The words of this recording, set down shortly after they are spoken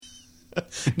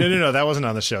No. That wasn't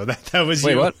on the show. That was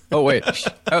Wait, you. what? Oh, wait.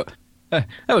 Oh, that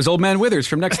was Old Man Withers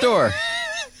from next door.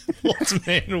 Old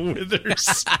Man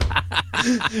Withers.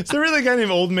 Is there really a guy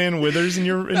named Old Man Withers in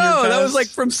your No, past? that was like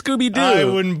from Scooby-Doo. I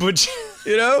wouldn't put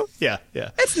You know? Yeah.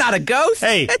 It's not a ghost.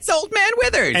 Hey. It's Old Man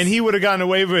Withers. And he would have gotten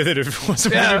away with it if it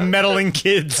wasn't for you meddling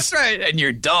kids. That's right. And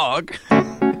your dog.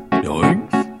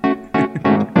 Yoink.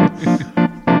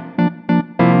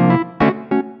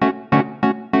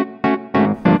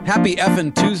 Happy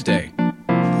effing Tuesday,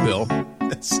 Bill.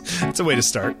 That's a way to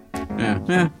start.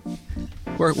 Yeah.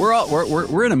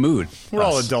 We're in a mood. We're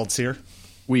all adults here.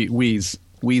 Wheeze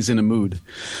in a mood.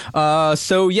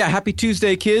 So yeah, happy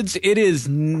Tuesday, kids. It is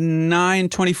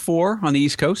 9:24 on the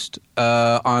East Coast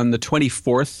on the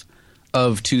 24th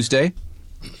of Tuesday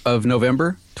of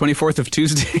November. 24th of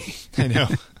Tuesday. I know.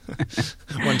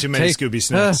 One too many Scooby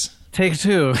snacks. Take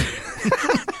two.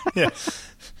 Yeah.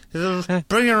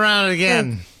 Bring it around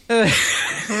again.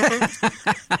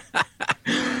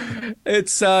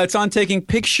 It's on Taking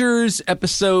Pictures,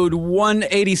 episode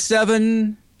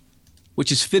 187,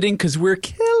 which is fitting because we're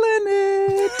killing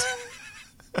it.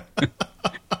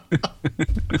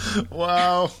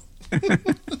 Wow.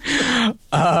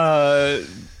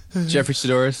 Jeffrey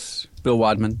Sidoris, Bill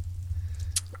Wadman.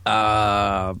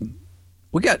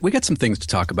 We got some things to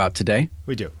talk about today.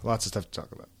 We do. Lots of stuff to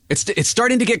talk about. It's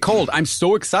starting to get cold. I'm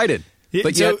so excited.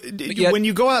 But yet, when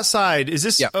you go outside, is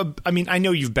this, Yeah. I mean, I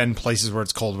know you've been places where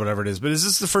it's cold, whatever it is, but is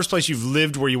this the first place you've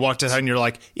lived where you walked outside and you're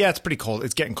like, yeah, it's pretty cold.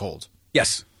 It's getting cold.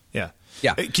 yes. Yeah.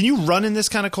 Yeah. Can you run in this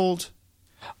kind of cold?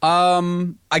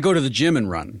 I go to the gym and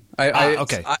run.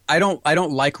 Okay. I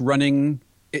don't like running.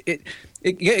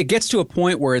 It gets to a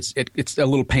point where it's a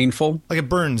little painful. Like it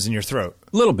burns in your throat.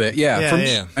 A little bit, yeah. For me,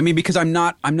 yeah. I mean, because I'm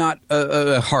not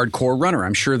a hardcore runner.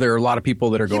 I'm sure there are a lot of people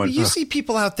that are Yeah, going. but you see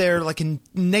people out there like in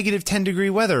negative 10-degree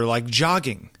weather, like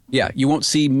jogging. Yeah, you won't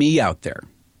see me out there.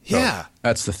 So Yeah.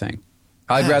 that's the thing.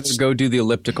 I'd rather go do the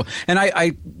elliptical. And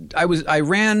I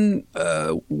ran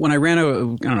when I ran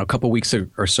a couple weeks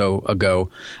or so ago.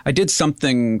 I did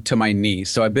something to my knee,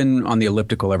 so I've been on the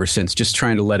elliptical ever since, just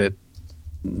trying to let it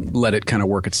kind of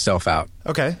work itself out.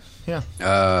 Okay. Yeah.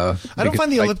 I don't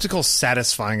find the elliptical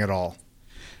satisfying at all.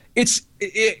 It's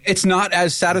not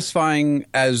as satisfying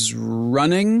as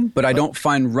running, but I don't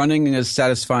find running as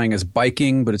satisfying as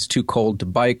biking, but it's too cold to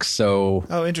bike, so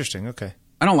Oh, interesting. Okay.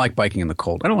 I don't like biking in the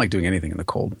cold. I don't like doing anything in the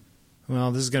cold.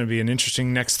 Well, this is going to be an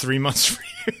interesting next 3 months for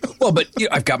you. Well, but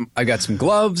I've got some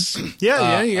gloves.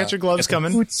 Yeah, you got your gloves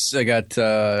coming. Boots. I got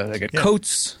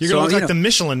coats. You're going to look like the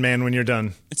Michelin Man when you're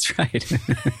done. That's right.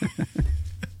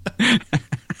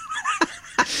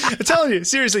 I'm telling you,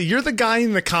 seriously, you're the guy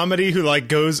in the comedy who like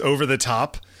goes over the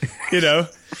top, you know?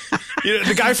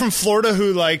 The guy from Florida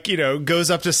who like, goes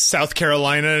up to South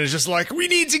Carolina and is just like, we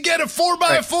need to get a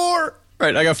 4x4.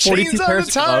 Right, I got 42 chains on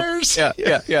pairs the of tires.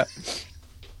 gloves. Yeah.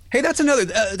 Hey, that's another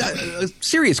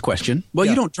serious question. Well,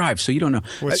 you don't drive, so you don't know.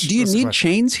 Do you need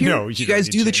chains here? No, you guys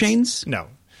do the chains? No.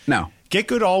 No. Get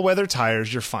good all-weather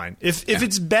tires, you're fine. If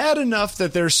it's bad enough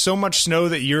that there's so much snow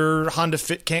that your Honda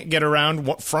Fit can't get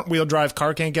around, front-wheel drive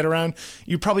car can't get around,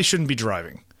 you probably shouldn't be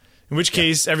driving. In which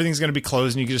case, everything's going to be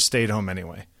closed and you can just stay at home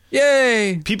anyway.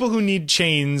 Yay! People who need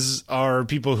chains are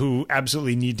people who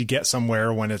absolutely need to get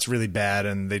somewhere when it's really bad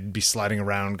and they'd be sliding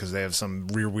around because they have some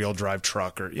rear-wheel drive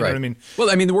truck or, you know what I mean? Well,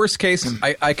 I mean, the worst case,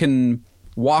 I can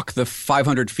walk the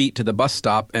 500 feet to the bus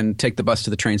stop and take the bus to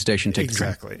the train station, take the train.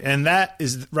 Exactly. And that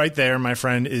is right there, my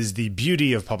friend, is the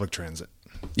beauty of public transit.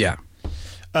 Yeah.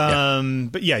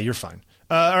 But yeah, you're fine.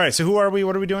 All right, so who are we?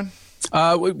 What are we doing? We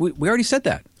already said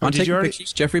that. On did Taking you already?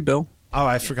 Pictures, Jeffrey, Bill. Oh,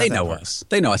 I forgot They that know part. us.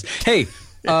 They know us. Hey,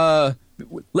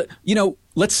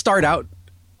 let's start out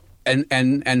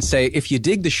and say if you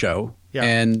dig the show,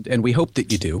 and we hope that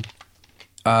you do,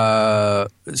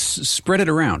 spread it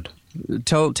around.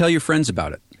 Tell your friends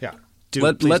about it. Yeah.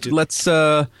 Let's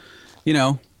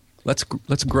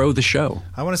grow the show.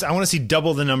 I want to see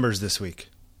double the numbers this week.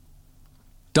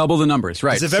 Double the numbers,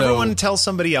 right? Because if everyone tells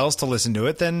somebody else to listen to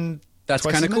it, then that's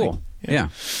twice kind as of many. cool. Yeah.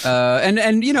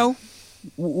 And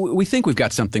we think we've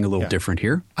got something a little different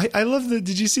here. I love the.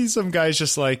 Did you see some guys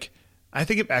just like? I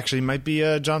think it actually might be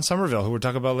John Somerville, who we'll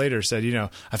talk about later. Said,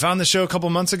 I found the show a couple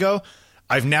months ago.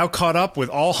 I've now caught up with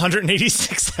all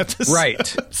 186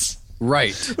 episodes.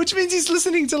 Right. Which means he's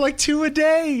listening to like 2 a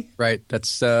day. Right.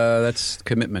 That's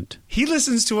commitment. He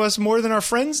listens to us more than our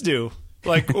friends do.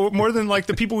 Like or more than like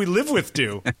the people we live with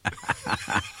do. Okay.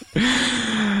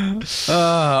 Good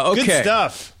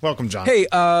stuff. Welcome, John. Hey,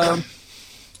 I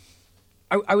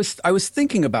was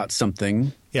thinking about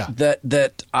something. Yeah.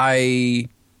 That I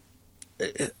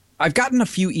I've gotten a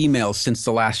few emails since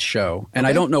the last show, and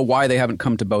I don't know why they haven't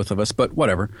come to both of us, but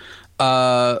whatever.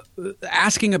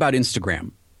 Asking about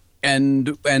Instagram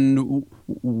and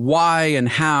why and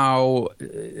how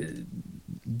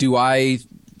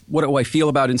what do I feel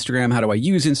about Instagram? How do I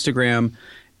use Instagram?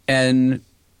 And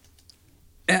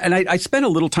I spent a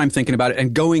little time thinking about it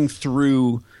and going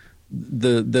through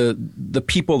the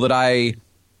people that I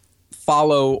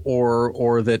follow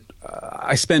or that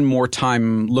I spend more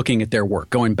time looking at their work,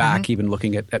 going back, even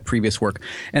looking at previous work.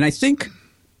 And I think,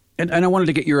 and I wanted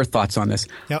to get your thoughts on this.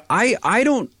 Yep. I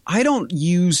don't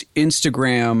use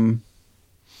Instagram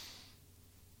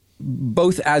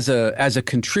both as a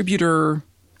contributor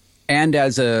and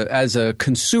as a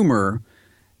consumer,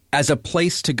 as a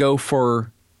place to go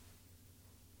for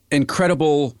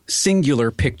incredible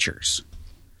singular pictures.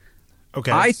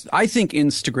 Okay. I think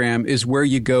Instagram is where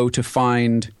you go to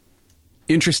find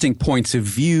interesting points of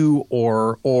view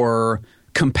or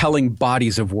compelling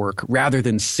bodies of work rather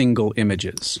than single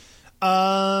images.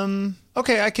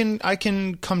 Okay, I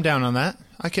can come down on that.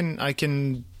 I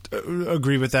can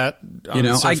agree with that. You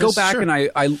know, I go back and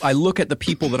I look at the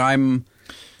people that I'm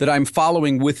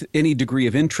following with any degree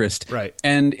of interest. Right.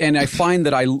 And I find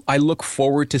that I look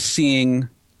forward to seeing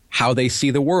how they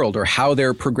see the world or how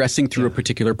they're progressing through a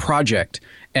particular project.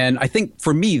 And I think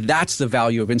for me, that's the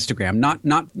value of Instagram.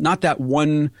 Not that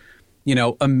one,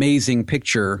 amazing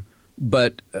picture,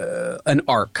 but an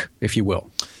arc, if you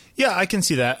will. Yeah, I can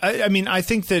see that. I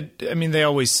mean, they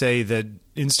always say that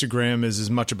Instagram is as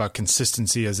much about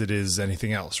consistency as it is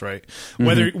anything else, right?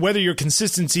 Mm-hmm. Whether your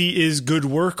consistency is good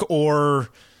work or,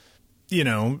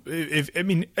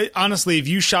 honestly, if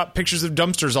you shot pictures of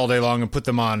dumpsters all day long and put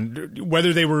them on,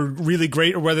 whether they were really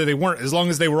great or whether they weren't, as long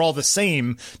as they were all the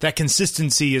same, that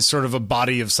consistency is sort of a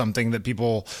body of something that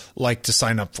people like to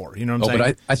sign up for. You know what I'm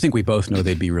saying? But I think we both know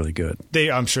they'd be really good.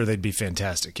 I'm sure they'd be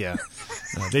fantastic, yeah.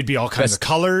 They'd be all kinds of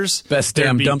colors. Best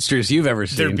damn dumpsters you've ever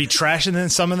seen. There'd be trash in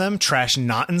some of them, trash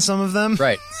not in some of them.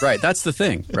 Right. That's the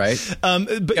thing, right?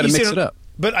 But gotta mix it up.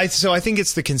 But I think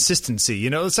it's the consistency.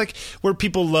 It's like where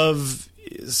people love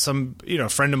some. A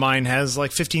friend of mine has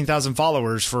like 15,000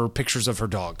 followers for pictures of her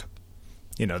dog.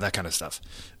 That kind of stuff.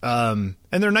 And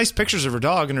they're nice pictures of her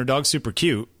dog, and her dog's super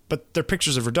cute. But they're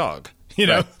pictures of her dog.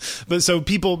 Right. But so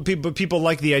people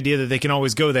like the idea that they can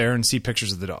always go there and see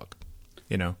pictures of the dog.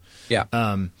 Yeah.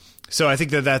 So I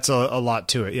think that's a lot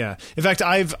to it. Yeah. In fact,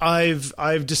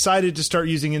 I've decided to start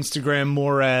using Instagram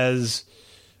more as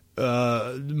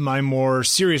my more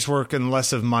serious work and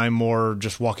less of my more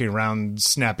just walking around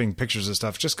snapping pictures of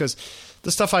stuff. Just because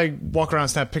the stuff I walk around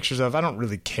and snap pictures of, I don't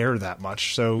really care that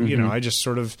much. So I just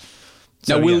sort of.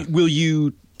 So, now, will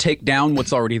you take down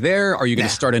what's already there? Are you going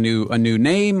to start a new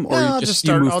name, or I'll just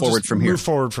move forward from here? Move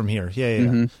forward from here. Yeah.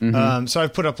 Mm-hmm, mm-hmm. So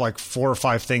I've put up like 4 or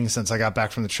 5 things since I got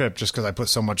back from the trip, just because I put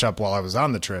so much up while I was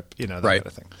on the trip. That right. kind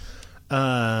of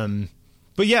thing.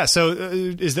 But yeah,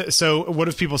 so what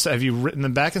if people say? Have you written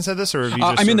them back and said this, or have you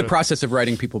just I'm in the process of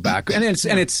writing people back, and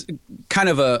it's kind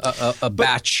of a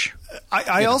batch.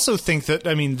 I also think that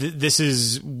this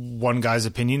is one guy's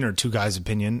opinion or 2 guys'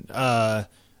 opinion.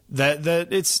 That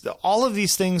it's all of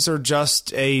these things are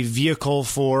just a vehicle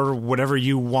for whatever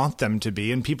you want them to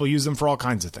be, and people use them for all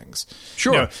kinds of things.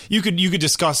 Sure, you could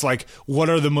discuss like what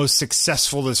are the most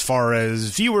successful as far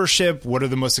as viewership, what are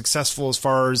the most successful as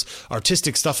far as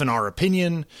artistic stuff in our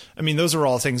opinion. Those are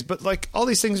all things, but like all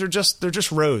these things are they're just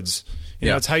roads.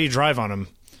 It's how you drive on them,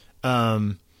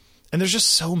 and there's just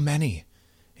so many.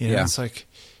 It's like.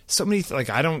 So many,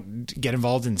 I don't get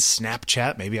involved in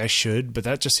Snapchat. Maybe I should, but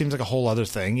that just seems like a whole other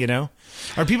thing, Are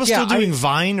people still doing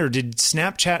Vine, or did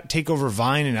Snapchat take over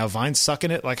Vine and now Vine's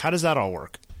sucking it? Like, how does that all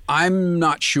work? I'm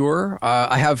not sure.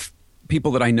 I have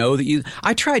people that I know that use.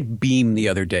 I tried Beam the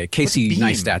other day, Casey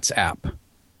Neistat's app.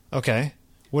 Okay.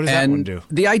 What does that one do?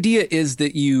 The idea is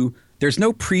that there's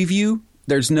no preview.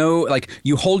 There's no,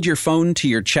 you hold your phone to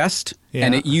your chest,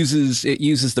 and it uses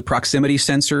the proximity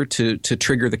sensor to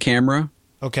trigger the camera.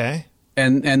 Okay.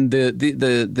 And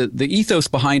the ethos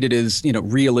behind it is,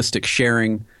 realistic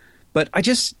sharing. But I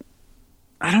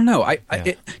don't know.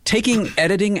 Taking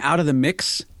editing out of the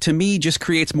mix, to me, just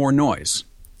creates more noise.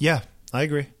 Yeah, I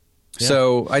agree. Yeah.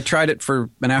 So I tried it for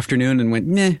an afternoon and went,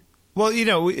 meh. Well,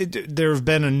 there have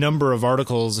been a number of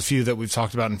articles, a few that we've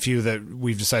talked about and a few that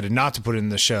we've decided not to put in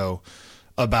the show,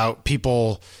 about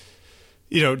people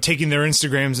taking their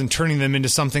Instagrams and turning them into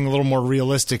something a little more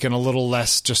realistic and a little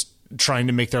less just trying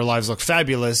to make their lives look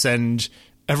fabulous, and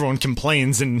everyone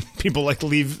complains and people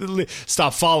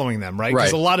stop following them, right?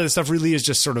 Because a lot of this stuff really is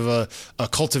just sort of a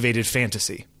cultivated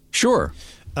fantasy. Sure.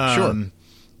 And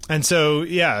so,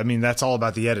 that's all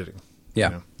about the editing.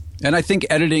 Yeah. And I think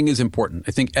editing is important.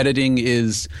 I think editing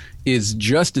is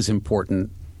just as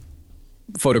important,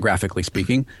 photographically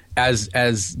speaking, as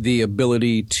the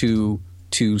ability to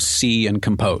see and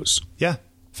compose. Yeah,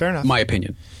 fair enough. My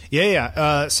opinion.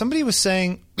 Yeah. Somebody was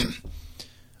saying,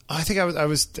 I think I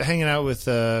was hanging out with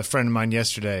a friend of mine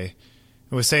yesterday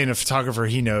and was saying a photographer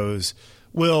he knows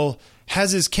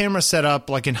has his camera set up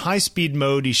like in high speed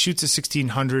mode. He shoots a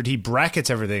 1600. He brackets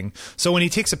everything. So when he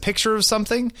takes a picture of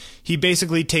something, he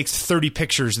basically takes 30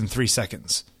 pictures in 3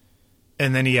 seconds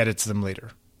and then he edits them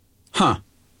later. Huh.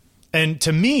 And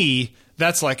to me,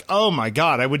 that's like, oh my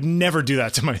God, I would never do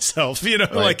that to myself.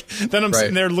 Right. Like then I'm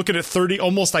sitting there looking at 30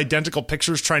 almost identical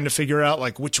pictures trying to figure out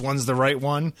like which one's the right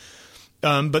one.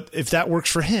 But if that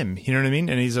works for him, you know what I mean?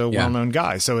 And he's a well-known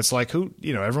guy. So it's like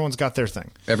everyone's got their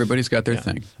thing. Everybody's got their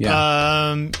thing.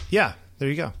 Yeah. There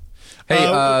you go. Hey,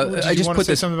 I just want to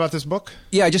say something about this book?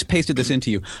 Yeah, I just pasted this into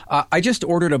you. I just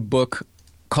ordered a book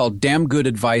called Damn Good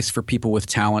Advice for People with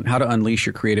Talent, How to Unleash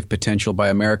Your Creative Potential by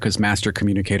America's Master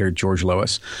Communicator, George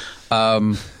Lois.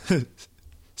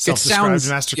 Self-described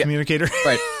master communicator.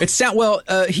 Right.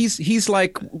 He's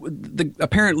like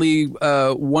apparently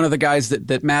one of the guys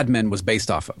that Mad Men was based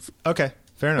off of. Okay,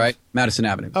 fair enough. Right, Madison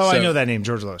Avenue. Oh, I know that name,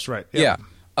 George Lois. Right. Yeah.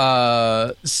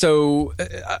 So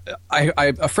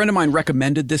a friend of mine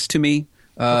recommended this to me.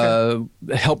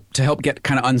 Help get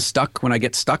kind of unstuck when I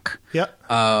get stuck. Yeah.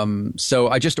 So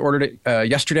I just ordered it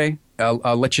yesterday.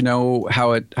 I'll let you know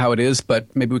how it is,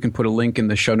 but maybe we can put a link in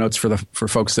the show notes for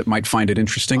folks that might find it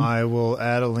interesting. I will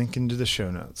add a link into the show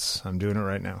notes. I'm doing it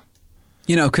right now.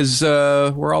 Because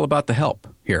we're all about the help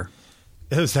here.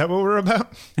 Is that what we're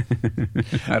about?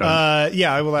 I don't know.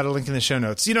 Yeah, I will add a link in the show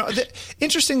notes.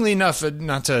 Interestingly enough,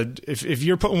 if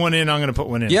you're putting one in, I'm going to put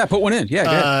one in. Yeah, put one in.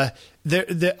 Yeah,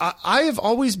 I have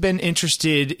always been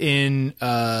interested in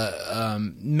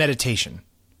meditation.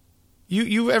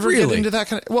 You ever get into that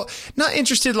kind of? Well, not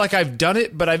interested like I've done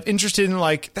it, but I'm interested in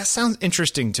like that sounds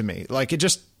interesting to me. Like it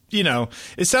just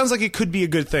it sounds like it could be a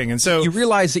good thing, and so you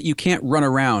realize that you can't run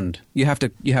around. You have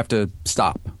to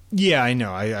stop. Yeah, I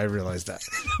know. I realize that.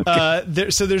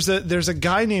 Okay. There's a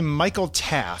guy named Michael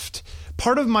Taft.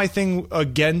 Part of my thing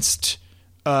against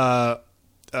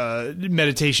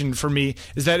meditation for me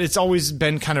is that it's always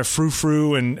been kind of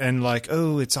frou-frou and like,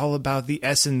 oh, it's all about the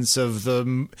essence of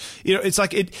the, it's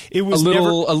like it was a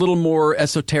little more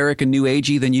esoteric and new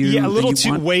agey than you. Yeah,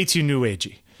 way too new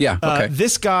agey. Yeah. Okay.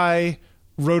 This guy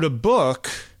wrote a book.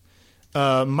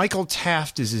 Michael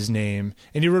Taft is his name,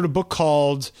 and he wrote a book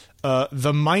called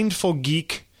The Mindful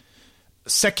Geek: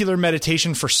 Secular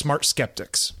Meditation for Smart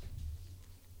Skeptics.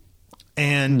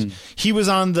 And he was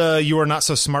on the You Are Not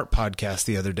So Smart podcast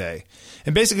the other day.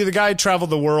 And basically the guy traveled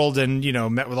the world and,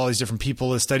 met with all these different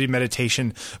people, has studied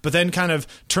meditation, but then kind of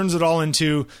turns it all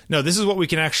into, no, this is what we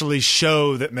can actually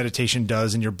show that meditation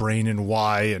does in your brain and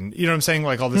why. And you know what I'm saying?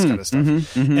 Like all this kind of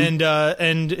stuff.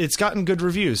 And it's gotten good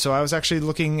reviews. So I was actually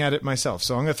looking at it myself.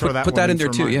 So I'm going to throw put that in there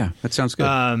too. Mine. Yeah, that sounds good.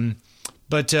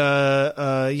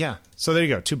 Yeah. So there you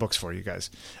go. 2 books for you guys.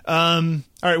 All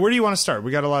right. Where do you want to start? We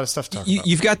got a lot of stuff to talk about.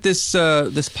 You've got this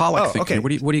Pollock thing. Okay. Here.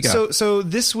 What do you got? So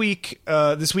this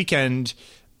weekend,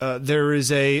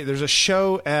 there's a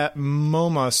show at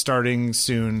MoMA starting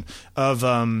soon of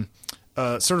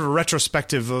sort of a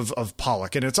retrospective of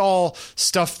Pollock, and it's all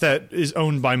stuff that is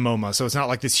owned by MoMA. So it's not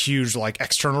like this huge like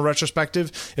external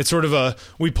retrospective. It's sort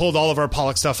of we pulled all of our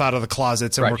Pollock stuff out of the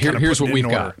closets and we're kind of here's putting what it in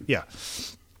we've order. got. Yeah.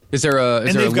 Is there a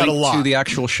link to the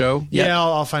actual show? Yeah,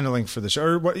 I'll find a link for the show.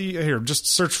 Or here, just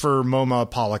search for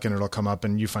MoMA Pollock and it'll come up,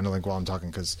 and you find a link while I'm talking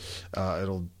because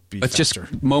it'll be faster. Just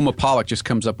MoMA Pollock just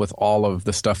comes up with all of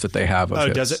the stuff that they have.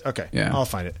 Oh, does it? Okay, yeah, I'll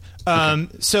find it.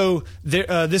 So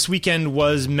this weekend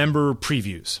was member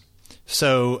previews.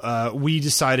 So we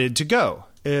decided to go.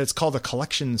 It's called a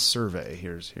collection survey.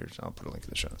 Here's. I'll put a link in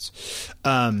the show notes.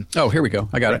 Here we go.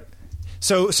 I got it.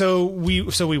 So we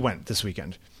went this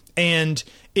weekend. And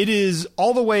it is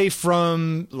all the way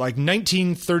from like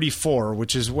 1934,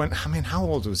 which is when, how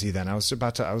old was he then? I was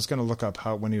going to look up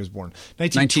when he was born.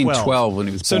 1912 when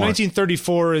he was born. So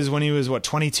 1934 is when he was,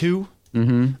 22?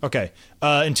 Mm-hmm. Okay.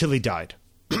 Until he died.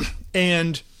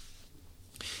 And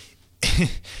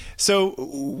so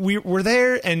we're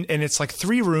there and it's like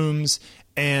 3 rooms,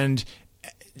 and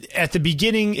at the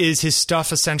beginning is his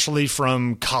stuff essentially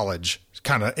from college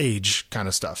kind of age kind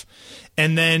of stuff.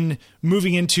 And then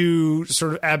moving into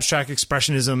sort of abstract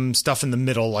expressionism stuff in the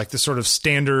middle, like the sort of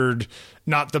standard,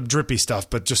 not the drippy stuff,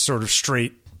 but just sort of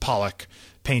straight Pollock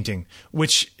painting,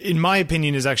 which in my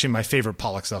opinion is actually my favorite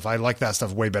Pollock stuff. I like that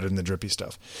stuff way better than the drippy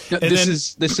stuff. Now, this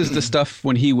is the stuff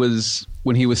when he was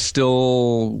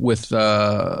still with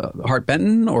Hart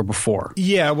Benton or before.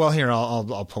 Yeah, well, here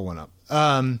I'll pull one up.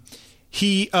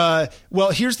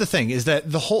 Here's the thing: is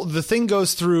that the thing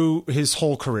goes through his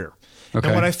whole career. Okay.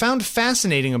 And what I found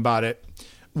fascinating about it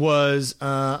was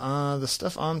the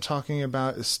stuff I'm talking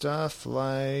about is stuff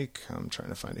like, I'm trying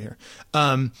to find it here.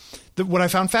 What I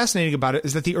found fascinating about it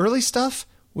is that the early stuff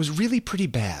was really pretty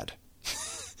bad,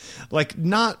 like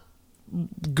not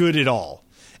good at all.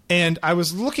 And I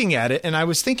was looking at it and I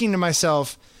was thinking to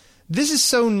myself, this is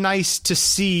so nice to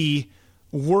see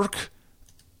work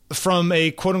from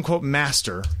a quote unquote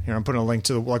master. Here, I'm putting a link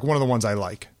to like one of the ones I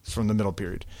like from the middle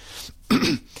period.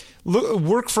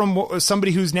 Work from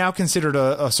somebody who's now considered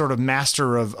a sort of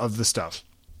master of the stuff,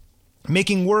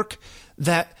 making work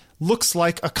that looks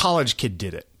like a college kid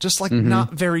did it, just like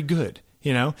not very good,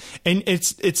 you know. And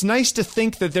it's nice to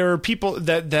think that there are people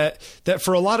that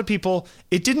for a lot of people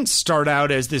it didn't start out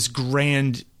as this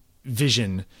grand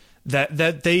vision that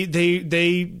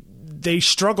they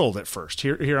struggled at first.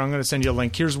 Here I'm going to send you a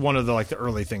link. Here's one of the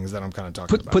early things that I'm kind of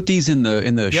talking about. Put these in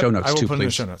the show notes I will too, put please. in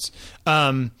the show notes.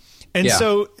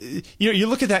 So you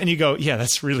look at that and you go, yeah,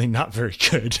 that's really not very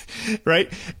good,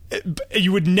 right?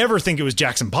 You would never think it was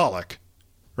Jackson Pollock,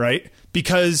 right?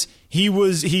 Because he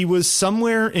was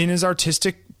somewhere in his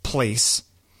artistic place,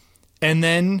 and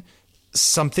then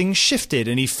something shifted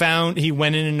and he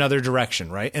went in another direction,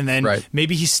 right? And then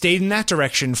maybe he stayed in that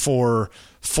direction for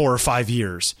 4 or 5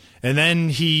 years. And then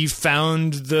he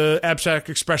found the abstract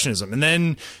expressionism. And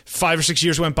then 5 or 6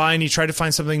 years went by and he tried to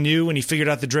find something new and he figured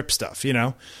out the drip stuff, you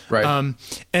know? Right.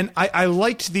 And I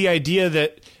liked the idea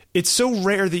that it's so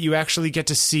rare that you actually get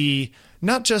to see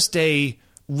not just a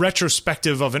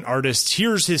retrospective of an artist,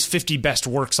 here's his 50 best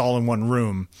works all in one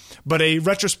room, but a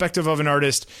retrospective of an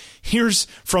artist, here's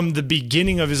from the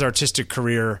beginning of his artistic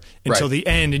career until the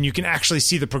end, and you can actually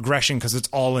see the progression because it's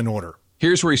all in order.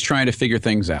 Here's where he's trying to figure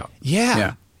things out.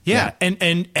 Yeah.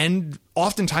 And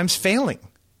oftentimes failing.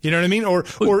 You know what I mean? Or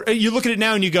you look at it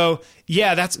now and you go,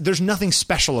 yeah, there's nothing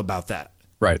special about that.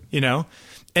 Right. You know?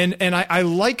 And I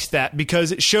liked that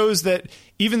because it shows that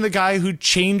even the guy who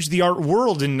changed the art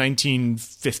world in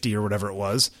 1950 or whatever it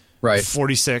was,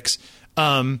 46,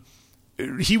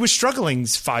 he was struggling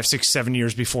 5, 6, 7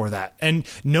 years before that, and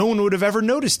no one would have ever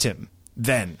noticed him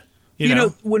then. You know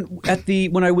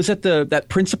when I was at that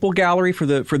principal gallery for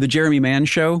the Jeremy Mann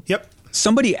show,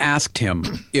 somebody asked him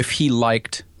if he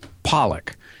liked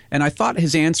Pollock, and I thought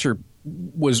his answer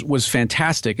was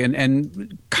fantastic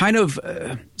and kind of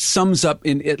sums up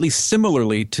in at least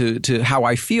similarly to how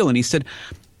I feel. And he said,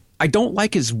 I don't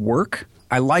like his work.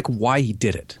 I like why he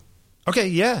did it. Okay.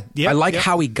 Yeah. I like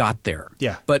how he got there.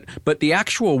 Yeah. But the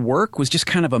actual work was just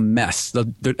kind of a mess,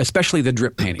 especially the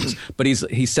drip paintings. But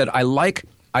he said, I like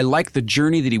the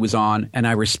journey that he was on, and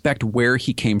I respect where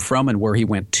he came from and where he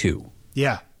went to.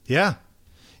 Yeah. Yeah.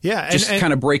 Yeah, just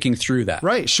kind of breaking through that.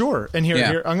 Right, sure. And here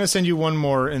I'm going to send you one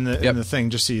more in the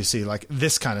thing just so you see, like,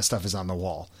 this kind of stuff is on the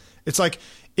wall. It's like,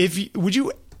 would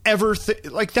you ever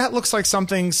like that looks like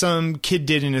something some kid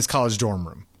did in his college dorm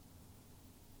room.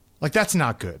 Like, that's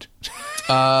not good.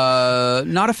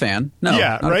 Not a fan. No.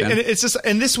 Yeah, right. And it's just,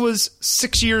 and this was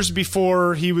 6 years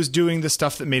before he was doing the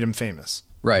stuff that made him famous.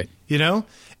 Right. You know?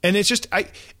 And it's just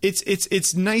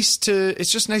it's nice to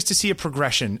see a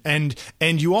progression, and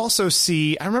you also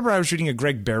see. I remember I was reading a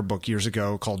Greg Bear book years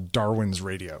ago called Darwin's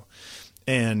Radio,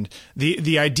 and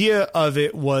the idea of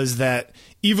it was that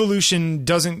evolution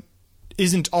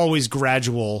isn't always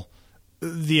gradual.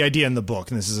 The idea in the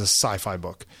book, and this is a sci-fi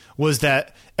book, was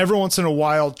that every once in a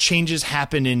while changes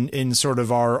happen in sort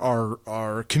of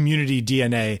our community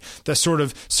DNA, that sort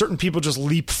of certain people just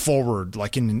leap forward,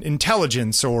 like in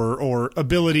intelligence or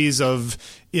abilities of,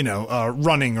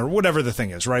 running or whatever the thing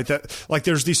is, right? That like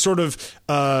there's these sort of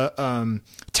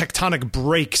tectonic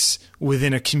breaks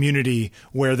within a community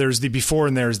where there's the before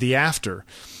and there's the after.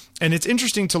 And it's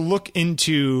interesting to look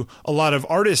into a lot of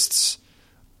artists'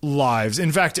 lives.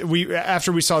 In fact,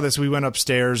 after we saw this, we went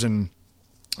upstairs and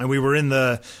we were in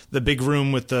the big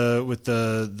room with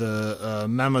the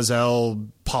Mademoiselle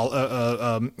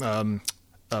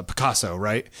Picasso,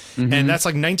 right? Mm-hmm. And that's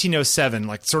like 1907,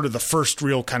 like sort of the first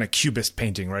real kind of Cubist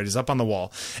painting, right? Is up on the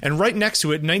wall, and right next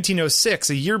to it, 1906,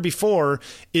 a year before,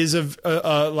 is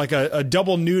a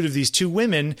double nude of these two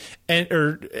women, and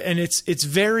it's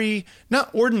very not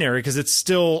ordinary because it's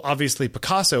still obviously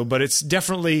Picasso, but it's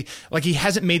definitely like he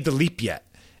hasn't made the leap yet.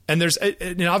 And there's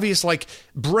an obvious like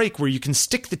break where you can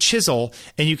stick the chisel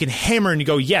and you can hammer and you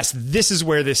go, yes, this is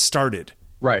where this started.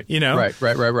 Right. You know?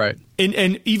 Right.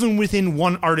 And even within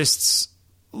one artist's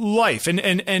life.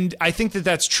 And I think that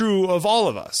that's true of all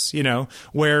of us, you know,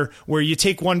 where you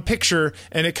take one picture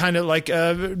and it kind of like,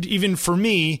 even for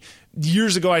me,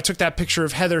 years ago, I took that picture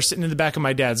of Heather sitting in the back of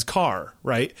my dad's car,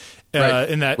 right?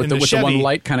 In that, with in the Chevy. one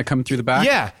light kind of coming through the back.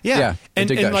 Yeah. I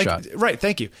dig that like, shot. Right.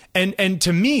 Thank you. And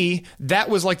to me, that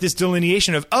was like this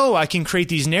delineation of, I can create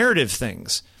these narrative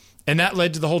things. And that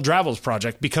led to the whole Dravels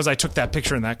project because I took that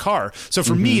picture in that car. So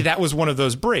for me, that was one of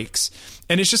those breaks.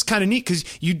 And it's just kind of neat because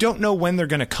you don't know when they're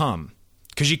going to come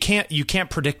because you can't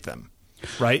predict them,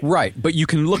 right? Right. But you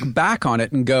can look back on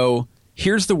it and go,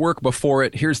 here's the work before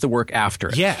it, here's the work after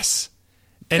it. Yes.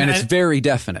 And it's very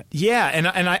definite. Yeah,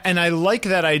 and I like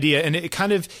that idea, and it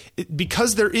kind of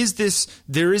because there is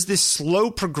this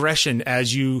slow progression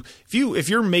as if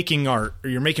you're making art or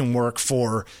you're making work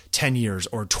for 10 years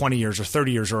or 20 years or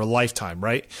 30 years or a lifetime,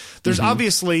 right? There's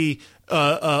obviously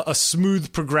a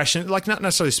smooth progression, like not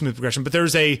necessarily smooth progression, but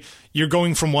you're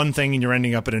going from one thing and you're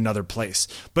ending up at another place.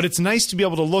 But it's nice to be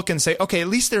able to look and say, okay, at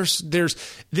least there's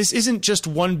this isn't just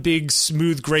one big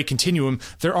smooth gray continuum.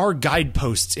 There are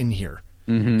guideposts in here.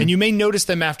 And you may notice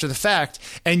them after the fact,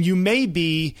 and you may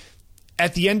be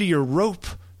at the end of your rope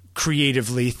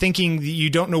creatively thinking that you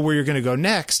don't know where you're going to go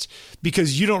next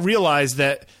because you don't realize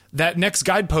that next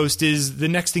guidepost is the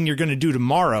next thing you're going to do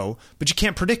tomorrow, but you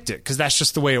can't predict it because that's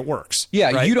just the way it works.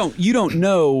 Yeah, right? you don't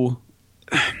know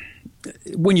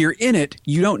when you're in it,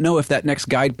 you don't know if that next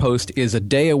guidepost is a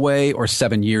day away or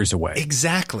 7 years away.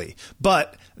 Exactly.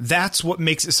 But that's what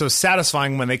makes it so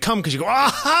satisfying when they come because you go,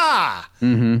 aha!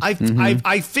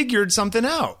 I figured something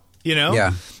out, you know?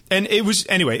 Yeah. And it was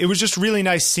just really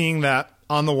nice seeing that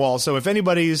on the wall. So if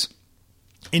anybody's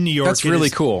in New York, that's really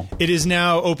cool. It is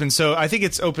now open. So I think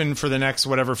it's open for the next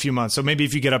few months. So maybe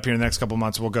if you get up here in the next couple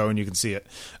months, we'll go and you can see it.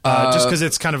 Just because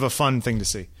it's kind of a fun thing to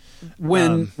see.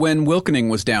 When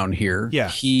Wilkening was down here,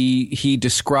 he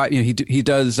described, he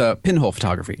does pinhole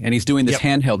photography, and he's doing this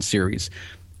handheld series,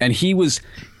 and he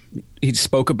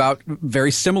spoke about very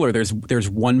similar. There's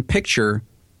one picture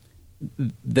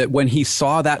that when he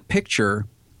saw that picture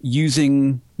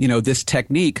using this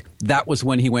technique, that was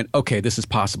when he went, okay, this is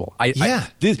possible.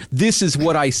 This is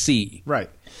what I see. Right.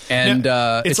 And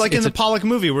now, it's like in the Pollock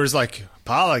movie where it's like,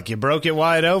 Pollock, you broke it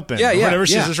wide open. Whatever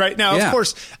she says right now. Of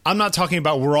course, I'm not talking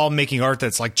about we're all making art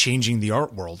that's like changing the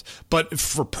art world. But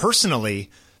for personally,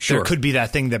 there could be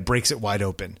that thing that breaks it wide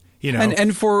open. You know?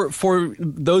 And for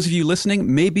those of you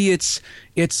listening, maybe it's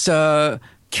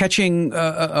catching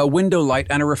a window light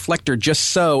and a reflector just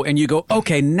so, and you go,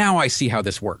 okay, now I see how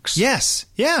this works. Yes.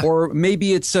 Yeah. Or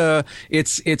maybe it's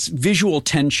visual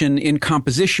tension in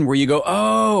composition where you go,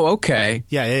 oh, okay.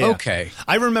 Yeah. Okay.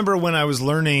 I remember when I was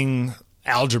learning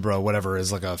algebra, whatever,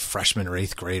 as like a freshman or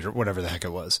 8th grade or whatever the heck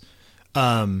it was.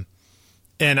 And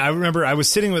I remember I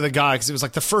was sitting with a guy because it was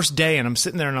like the first day, and I'm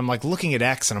sitting there and I'm like looking at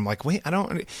X and I'm like, wait, I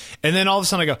don't. And then all of a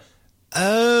sudden I go,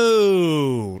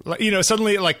 oh,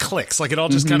 suddenly it like clicks, like it all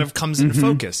just kind of comes into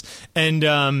focus. And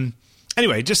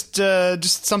anyway, just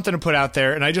something to put out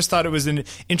there. And I just thought it was an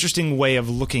interesting way of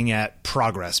looking at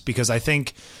progress because I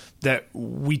think that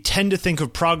we tend to think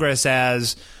of progress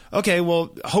as, okay,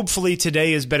 well, hopefully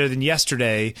today is better than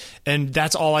yesterday, and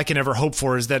that's all I can ever hope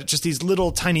for is that just these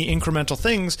little tiny incremental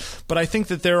things. But I think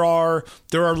that there are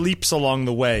leaps along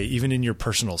the way, even in your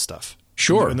personal stuff.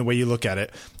 Sure. In the way you look at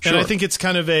it. Sure. And I think it's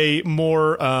kind of a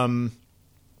more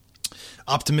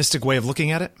optimistic way of looking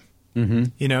at it.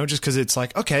 Just because it's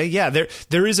like, okay, yeah,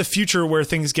 there is a future where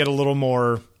things get a little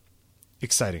more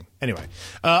exciting. Anyway,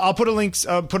 I'll put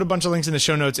a bunch of links in the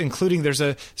show notes, including there's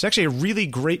actually a really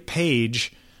great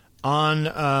page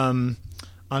on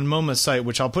MoMA's site,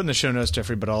 which I'll put in the show notes,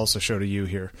 Jeffrey, but I'll also show to you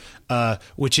here,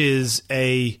 which is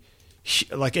basically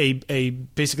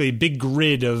a big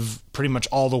grid of pretty much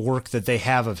all the work that they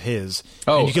have of his.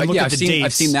 Oh, and you can look at the dates.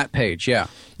 I've seen that page. Yeah,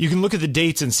 you can look at the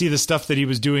dates and see the stuff that he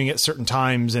was doing at certain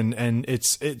times, and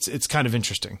it's kind of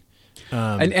interesting.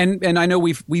 And I know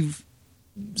we've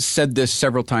said this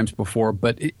several times before,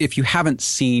 but if you haven't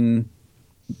seen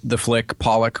the flick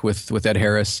Pollock with Ed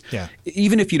Harris,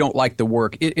 even if you don't like the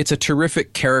work, it's a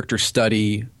terrific character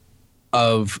study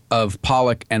of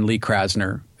Pollock and Lee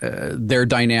Krasner, their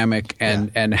dynamic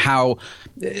and how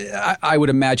I would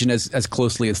imagine as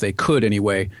closely as they could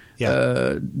anyway,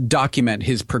 document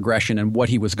his progression and what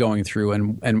he was going through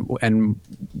and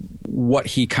what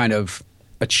he kind of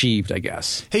achieved, I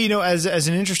guess. Hey, as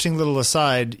an interesting little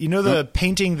aside, the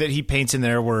painting that he paints in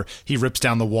there where he rips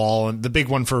down the wall, and the big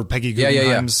one for Peggy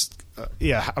Guggenheim's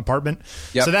apartment.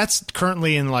 Yep. So that's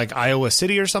currently in like Iowa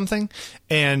City or something.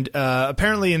 And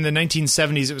apparently in the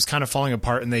 1970s, it was kind of falling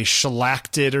apart, and they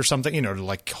shellacked it or something, to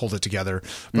like hold it together.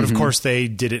 But of course, they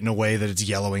did it in a way that it's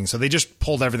yellowing. So they just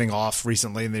pulled everything off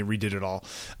recently, and they redid it all.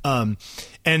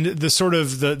 And the sort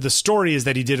of the story is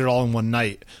that he did it all in one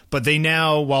night. But they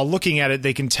now, while looking at it,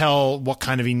 they can tell what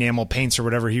kind of enamel paints or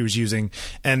whatever he was using.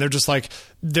 And they're just like,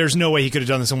 there's no way he could have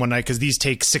done this in one night because these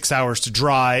take 6 hours to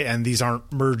dry and these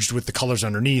aren't merged with the colors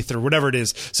underneath or whatever it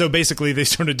is. So basically, they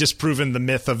sort of disproven the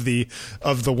myth of the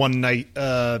one night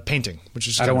painting, which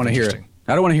is I don't want to hear it.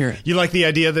 I don't want to hear it. You like the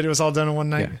idea that it was all done in one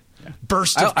night? Yeah.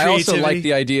 Burst of I creativity. also like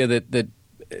the idea that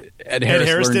Ed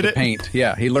Harris learned to paint.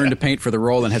 Yeah, he learned to paint for the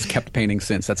role and has kept painting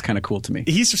since. That's kind of cool to me.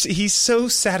 He's so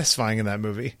satisfying in that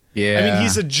movie. Yeah. I mean,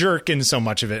 he's a jerk in so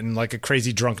much of it and like a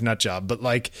crazy drunk nut job, but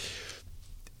like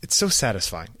it's so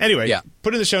satisfying. Anyway,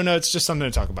 put in the show notes, just something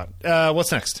to talk about.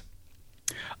 What's next?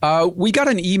 We got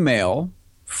an email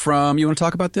from, you want to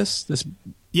talk about this? This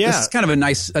is kind of a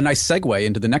nice segue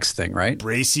into the next thing, right?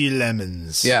 Bracy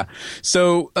Lemons. Yeah.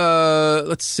 So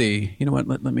let's see. You know what?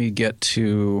 Let me get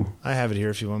to. I have it here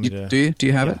if you want me to. Do you? Do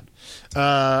you have it?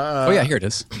 Oh yeah, here it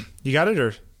is. You got it,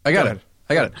 or I got it.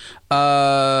 I got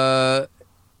it.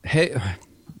 Hey,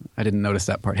 I didn't notice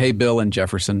that part. Hey, Bill and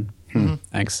Jefferson.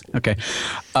 Thanks. Okay.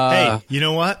 Hey, you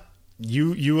know what?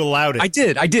 You allowed it. I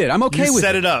did. I'm okay with it. You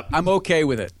set it up. I'm okay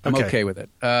with it. I'm Okay. okay with it.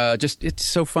 Just it's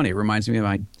so funny. It reminds me of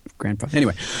my grandfather.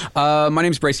 Anyway, my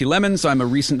name's Bracy Lemons. I'm a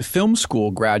recent film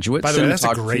school graduate. By the way, that's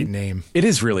a great name. It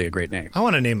is really a great name. I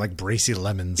want a name like Bracy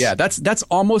Lemons. Yeah, that's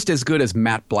almost as good as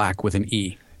Matt Black with an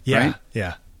E. Yeah. Right?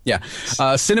 Yeah. Yeah.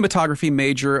 Cinematography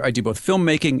major. I do both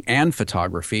filmmaking and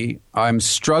photography. I'm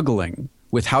struggling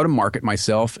with how to market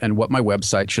myself and what my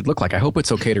website should look like. I hope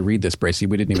it's okay to read this, Bracy.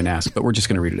 We didn't even ask, but we're just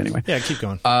going to read it anyway. Yeah, keep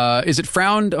going. Is it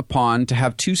frowned upon to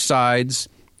have two sides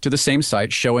to the same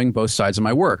site showing both sides of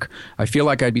my work? I feel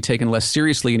like I'd be taken less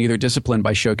seriously in either discipline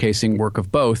by showcasing work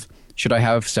of both. Should I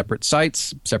have separate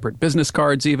sites, separate business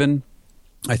cards even?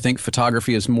 I think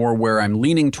photography is more where I'm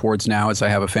leaning towards now as I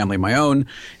have a family of my own,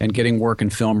 and getting work in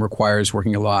film requires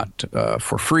working a lot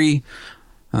for free.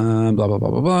 Blah, blah, blah,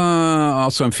 blah, blah.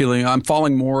 Also, I'm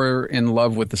falling more in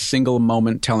love with the single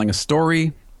moment telling a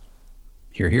story.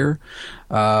 Here.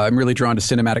 I'm really drawn to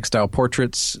cinematic style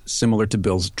portraits similar to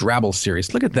Bill's Drabble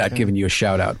series. Look at that, giving you a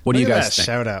shout out. What do you guys think?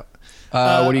 Shout out.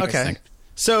 What do you guys think?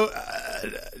 So,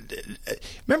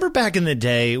 remember back in the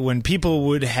day when people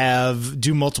would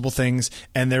do multiple things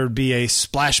and there would be a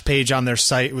splash page on their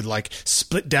site with like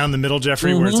split down the middle,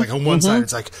 Jeffrey, where it's like on one side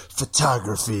it's like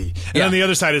photography and on the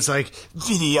other side it's like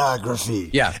videography.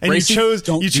 Yeah. And Bracy,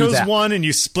 you chose one and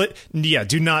you split. Yeah,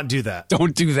 do not do that.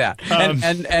 Don't do that.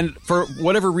 And for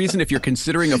whatever reson, if you're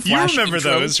considering a flash you remember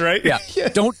intro, those, right? Yeah.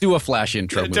 Don't do a flash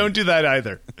intro. Don't do that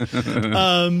either.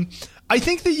 I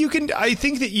think that you can.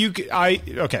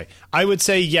 I would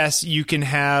say yes. You can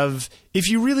have, if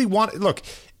you really want. Look,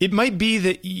 it might be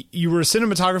that you were a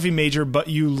cinematography major, but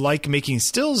you like making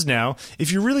stills now.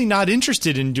 If you're really not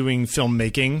interested in doing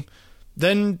filmmaking,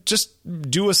 then just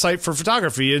do a site for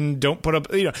photography and don't put up.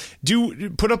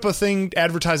 Put up a thing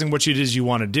advertising what it is you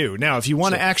want to do. Now, if you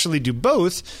want to actually do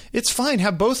both, it's fine.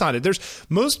 Have both on it. There's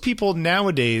most people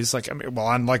nowadays.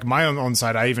 On like my own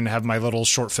side, I even have my little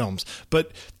short films.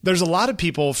 But there's a lot of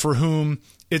people for whom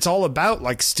it's all about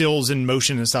like stills and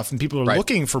motion and stuff, and people are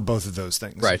looking for both of those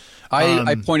things. Right.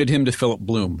 I pointed him to Philip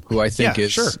Bloom, who I think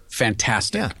is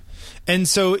fantastic. Yeah. And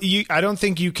so I don't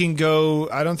think you can go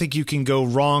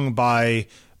wrong by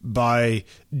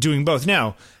doing both.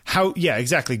 Now,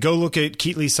 exactly. Go look at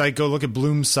Keatley's site, go look at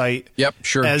Bloom's site. Yep,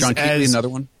 sure. John Keatley, another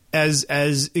one.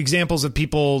 As examples of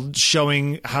people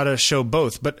showing how to show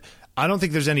both. But I don't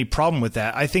think there's any problem with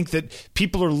that. I think that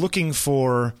people are looking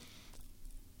for,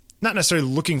 not necessarily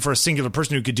looking for a singular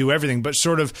person who could do everything, but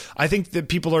sort of, I think that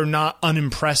people are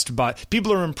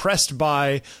people are impressed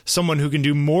by someone who can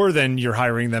do more than you're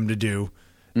hiring them to do.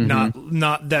 Mm-hmm.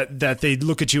 Not that they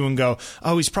look at you and go,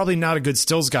 oh, he's probably not a good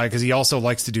stills guy because he also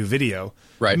likes to do video.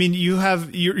 Right. I mean, you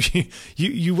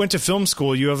went to film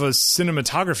school, you have a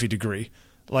cinematography degree.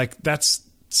 Like, that's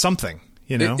something,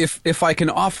 you know? If I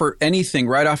can offer anything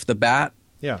right off the bat.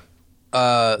 Yeah.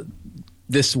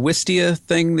 This Wistia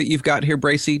thing that you've got here,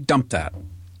 Bracy, dump that.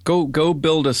 Go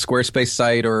build a Squarespace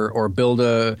site or build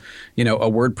a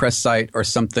WordPress site or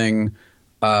something,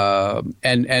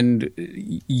 and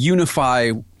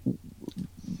unify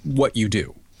what you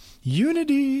do.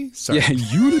 Unity. Sorry. Yeah,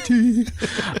 unity.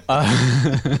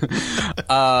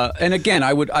 And again,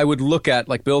 I would look at,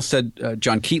 like Bill said,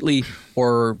 John Keatley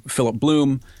or Philip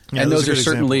Bloom. Yeah, and those are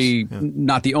certainly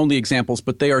not the only examples,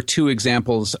 but they are two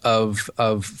examples of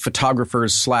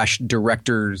photographers /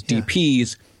 directors,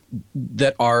 DPs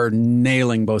that are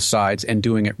nailing both sides and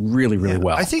doing it really, really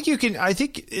well. I think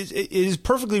it is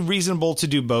perfectly reasonable to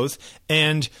do both.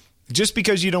 And just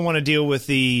because you don't want to deal with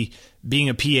the being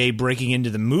a PA breaking into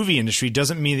the movie industry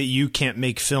doesn't mean that you can't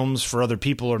make films for other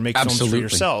people or make films for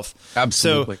yourself.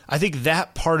 Absolutely. So I think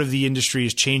that part of the industry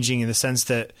is changing in the sense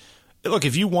that, look,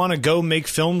 if you want to go make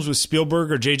films with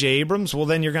Spielberg or J.J. Abrams, well,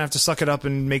 then you're going to have to suck it up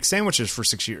and make sandwiches for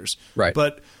 6 years. Right.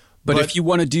 But if you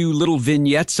want to do little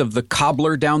vignettes of the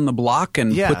cobbler down the block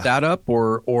and put that up,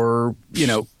 or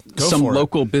some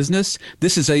local business,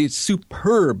 this is a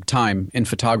superb time in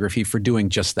photography for doing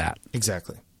just that.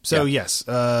 Exactly. So yes,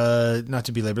 not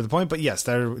to belabor the point, but yes,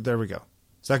 there we go.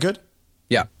 Is that good?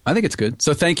 Yeah, I think it's good.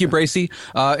 So thank you, Bracy.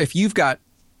 If you've got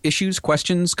issues,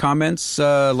 questions, comments,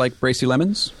 like Bracy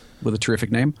Lemons with a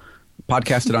terrific name,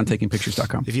 podcast it on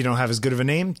takingpictures.com. If you don't have as good of a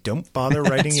name, don't bother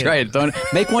writing it. That's right. Don't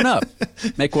make one up.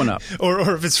 Make one up.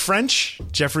 Or if it's French,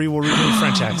 Jeffrey will read it in a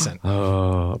French accent.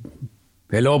 Hello,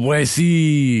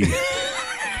 Bracy.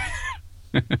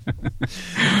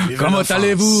 Comment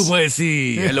allez-vous,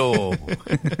 Bracy? Hello. All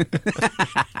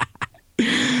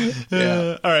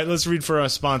right, let's read for our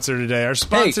sponsor today. Our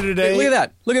sponsor today. Look at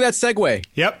that. Look at that segue.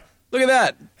 Yep. Look at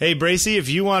that. Hey, Bracy, if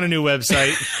you want a new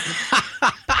website,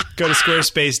 go to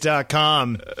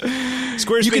squarespace.com.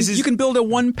 Squarespace you can build a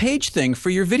one-page thing for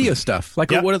your video stuff,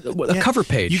 like a cover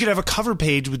page. You could have a cover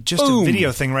page with just a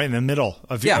video thing right in the middle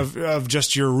of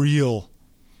just your reel.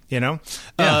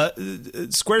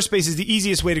 Squarespace is the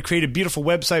easiest way to create a beautiful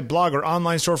website, blog, or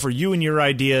online store for you and your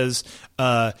ideas.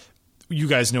 You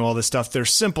guys know all this stuff. They're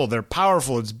simple. They're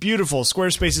powerful. It's beautiful.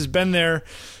 Squarespace has been there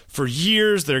for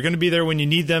years. They're going to be there when you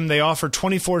need them. They offer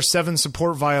 24/7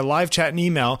 support via live chat and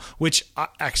email, which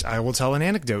I will tell an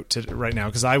anecdote right now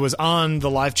because I was on the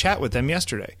live chat with them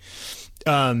yesterday.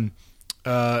 Friend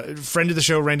of the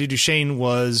show, Randy Duchesne,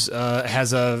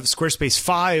 has a Squarespace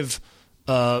 5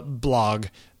 blog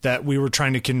that we were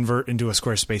trying to convert into a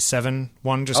Squarespace 7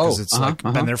 one just because it's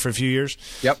been there for a few years.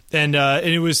 Yep. And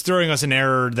it was throwing us an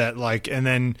error that and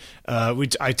then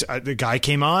the guy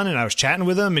came on and I was chatting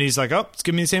with him and he's like, oh, it's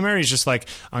giving me the same error. He's just like,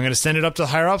 I'm going to send it up to the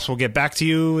higher ups. We'll get back to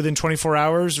you within 24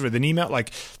 hours with an email.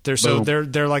 Like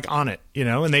they're like on it,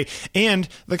 and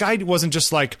the guy wasn't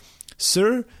just like,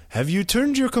 sir, have you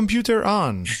turned your computer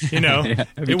on?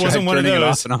 It wasn't one of those. It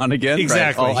off and on again?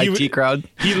 Exactly. Right. All IT crowd.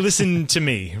 He listened to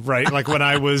me, right? Like when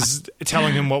I was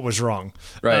telling him what was wrong.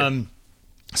 Right.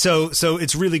 So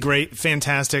it's really great,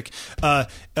 fantastic.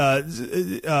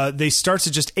 They start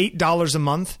at just $8 a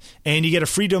month, and you get a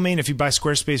free domain if you buy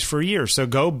Squarespace for a year. So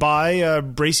go buy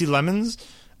Bracy Lemons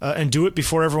and do it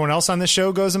before everyone else on this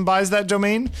show goes and buys that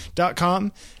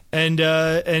domain.com. And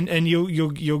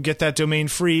you'll get that domain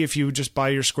free if you just buy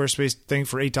your Squarespace thing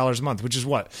for $8 a month, which is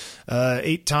what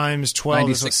 8 times 12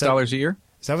 $96 a year.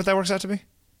 Is that what that works out to be?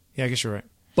 Yeah, I guess you're right.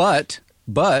 But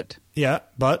yeah,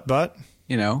 but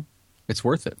it's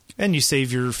worth it, and you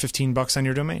save your $15 on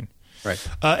your domain. Right.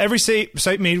 Every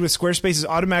site made with Squarespace is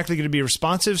automatically going to be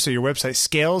responsive, so your website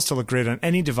scales to look great on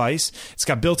any device. It's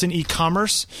got built-in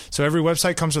e-commerce, so every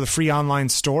website comes with a free online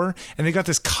store. And they got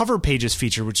this cover pages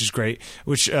feature, which is great,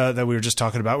 which that we were just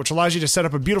talking about, which allows you to set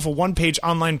up a beautiful one-page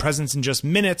online presence in just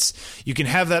minutes. You can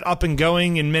have that up and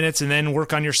going in minutes and then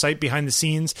work on your site behind the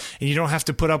scenes, and you don't have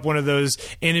to put up one of those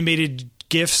animated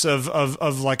GIFs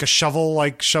of like a shovel,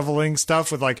 like shoveling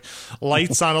stuff with like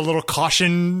lights on a little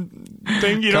caution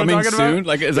thing. You know coming what I'm talking soon? about?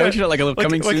 Like, is that what you're like a little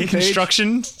coming soon like a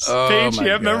construction page?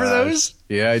 Yeah, remember those?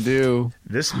 Yeah, I do.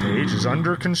 This page is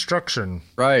under construction.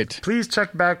 Right. Please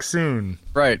check back soon.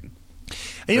 Right.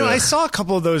 And, I saw a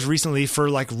couple of those recently for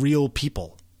like real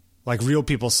people. Like real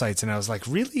people sites, and I was like,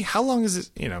 really? How long is it?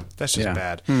 That's just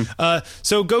bad.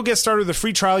 So go get started with a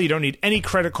free trial. You don't need any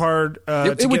credit card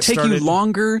it would take you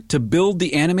longer to build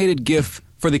the animated GIF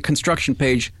for the construction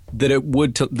page than it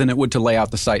would to lay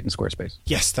out the site in Squarespace.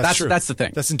 Yes, that's true. That's the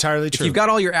thing. That's entirely true. If you've got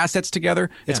all your assets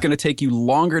together, it's going to take you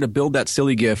longer to build that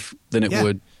silly GIF than it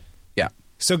would. Yeah.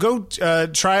 So go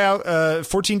try out a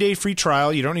 14-day free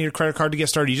trial. You don't need a credit card to get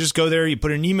started. You just go there, you put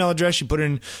in an email address, you put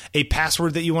in a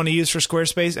password that you want to use for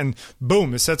Squarespace, and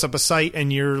boom, it sets up a site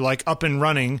and you're like up and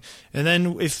running. And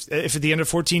then if at the end of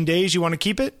 14 days you want to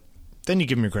keep it, then you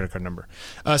give them your credit card number.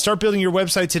 Start building your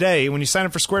website today. When you sign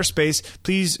up for Squarespace,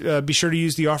 please be sure to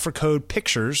use the offer code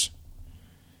PICTURES.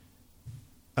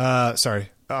 I'm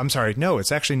sorry. No,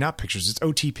 it's actually not pictures. It's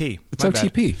OTP. It's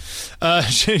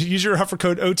OTP. Use your offer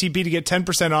code OTP to get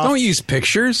 10% off. Don't use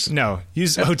pictures. No,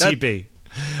 use OTP.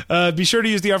 Be sure to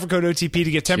use the offer code OTP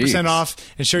to get 10% off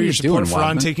and show your support for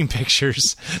On Taking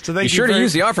Pictures. So be sure to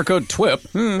use the offer code TWIP.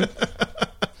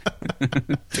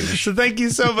 So thank you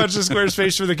so much to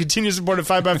Squarespace for the continued support of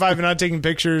 5x5 and not taking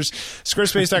pictures.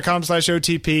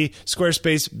 Squarespace.com/OTP.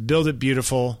 Squarespace, build it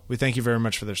beautiful. We thank you very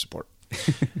much for their support.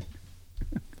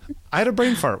 I had a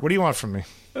brain fart. What do you want from me?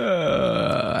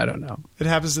 I don't know. It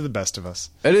happens to the best of us.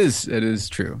 It is true. It is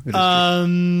true.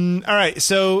 All right.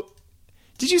 So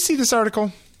did you see this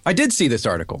article? I did see this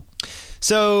article.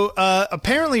 So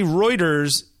apparently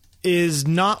Reuters is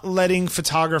not letting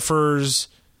photographers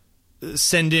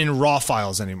send in RAW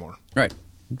files anymore. Right.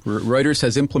 Reuters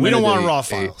has implemented we don't want RAW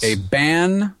files. A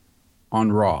ban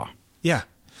on RAW. Yeah.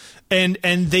 And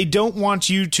they don't want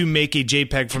you to make a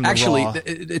JPEG from the Actually, RAW.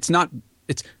 it's not.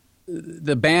 It's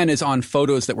the ban is on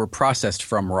photos that were processed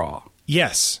from RAW.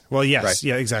 Yes. Well, yes. Right.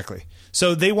 Yeah, exactly.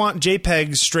 So they want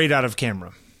JPEGs straight out of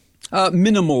camera.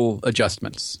 Minimal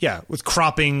adjustments. Yeah, with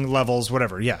cropping levels,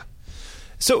 whatever. Yeah.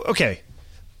 So, okay.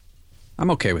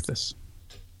 I'm okay with this.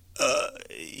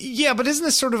 Yeah, but isn't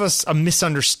this sort of a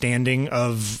misunderstanding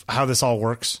of how this all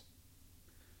works?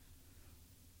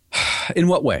 In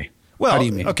what way? Well, how do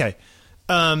you mean? Okay.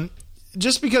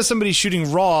 Just because somebody's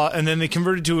shooting RAW and then they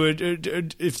convert it to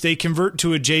if they convert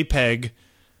to a JPEG,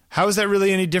 how is that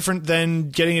really any different than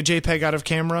getting a JPEG out of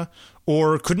camera?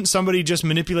 Or couldn't somebody just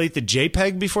manipulate the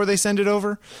JPEG before they send it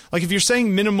over? Like if you're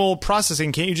saying minimal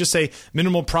processing, can't you just say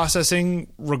minimal processing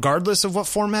regardless of what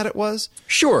format it was?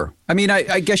 Sure. I mean,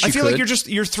 I guess you I feel could. like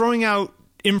you're throwing out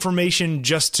information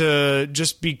just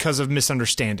because of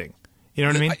misunderstanding. You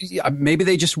know what I mean? Maybe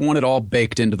they just want it all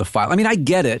baked into the file. I mean, I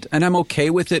get it, and I'm okay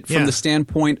with it from the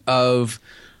standpoint of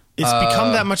it's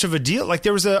become that much of a deal. Like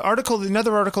there was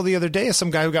another article the other day of some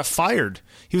guy who got fired.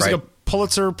 He was like a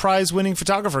Pulitzer Prize winning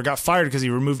photographer, got fired because he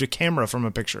removed a camera from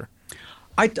a picture.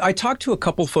 I talked to a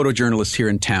couple photojournalists here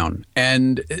in town,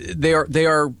 and they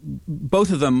are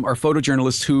both of them are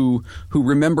photojournalists who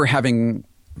remember having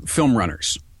film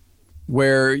runners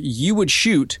where you would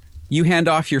shoot. You hand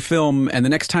off your film, and the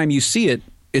next time you see it,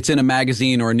 it's in a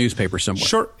magazine or a newspaper somewhere.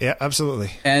 Sure. Yeah,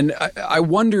 absolutely. And I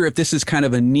wonder if this is kind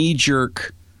of a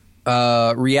knee-jerk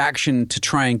reaction to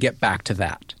try and get back to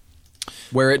that,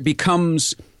 where it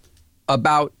becomes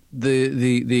about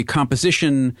the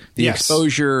composition, the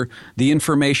exposure, the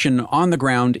information on the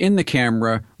ground in the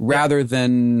camera, rather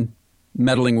than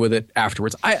meddling with it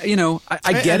afterwards. I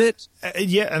get it.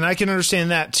 Yeah, and I can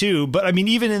understand that too. But I mean,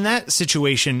 even in that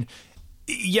situation.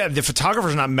 Yeah, the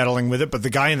photographer's not meddling with it, but the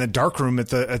guy in the darkroom at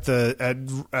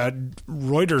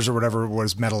Reuters or whatever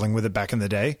was meddling with it back in the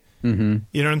day. Mm-hmm.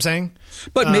 You know what I'm saying?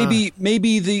 But maybe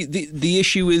the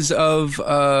issue is of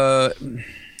I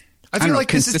feel like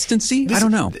consistency. I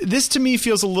don't know. This to me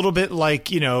feels a little bit like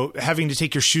having to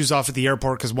take your shoes off at the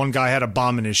airport because one guy had a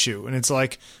bomb in his shoe, and it's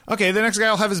like, okay, the next guy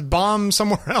will have his bomb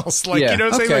somewhere else. Like, yeah, you know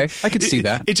what I'm saying? Like, I could see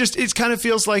that. It kind of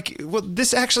feels like, well,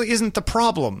 this actually isn't the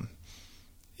problem.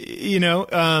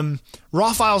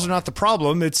 Raw files are not the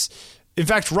problem. In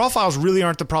fact, raw files really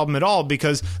aren't the problem at all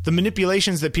because the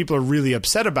manipulations that people are really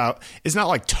upset about is not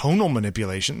like tonal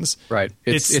manipulations. Right.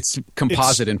 It's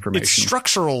composite information. It's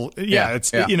structural. Yeah.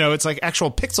 It's like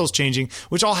actual pixels changing,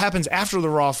 which all happens after the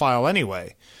raw file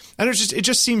anyway. And it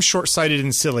just seems short-sighted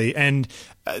and silly and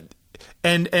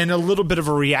a little bit of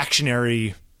a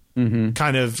reactionary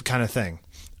kind of thing.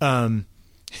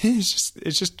 It's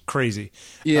just crazy.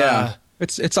 Yeah.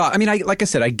 It's. I mean, like I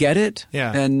said, I get it.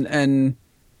 Yeah. And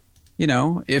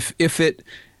if it,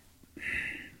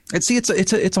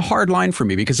 it's a hard line for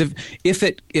me because if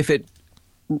it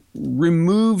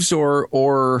removes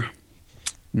or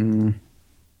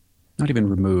not even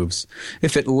removes,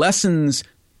 if it lessens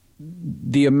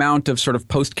the amount of sort of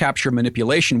post-capture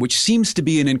manipulation, which seems to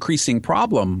be an increasing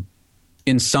problem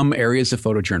in some areas of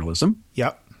photojournalism.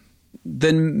 Yep.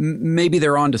 Then maybe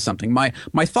they're onto something. My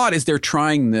thought is they're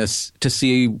trying this to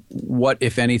see what,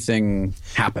 if anything,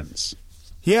 happens.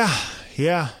 Yeah.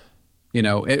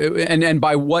 And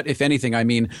by what, if anything, I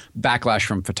mean backlash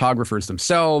from photographers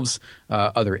themselves,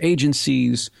 other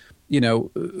agencies.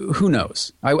 Who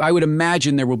knows? I would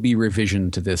imagine there will be revision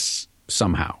to this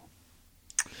somehow.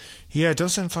 Yeah, don't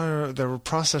send file that were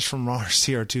processed from raw or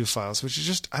CR2 files, which is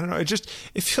just, I don't know, it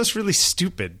feels really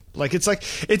stupid. Like this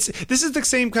is the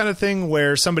same kind of thing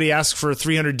where somebody asks for a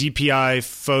 300 DPI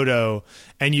photo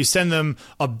and you send them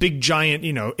a big giant,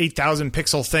 8,000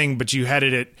 pixel thing, but you had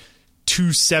it at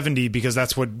 270 because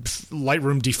that's what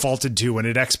Lightroom defaulted to when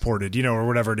it exported, or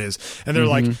whatever it is. And they're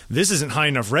like, this isn't high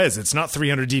enough res. It's not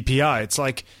 300 DPI. It's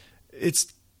like,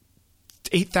 it's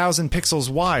 8,000 pixels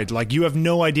wide. Like, you have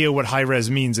no idea what high res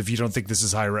means if you don't think this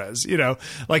is high res.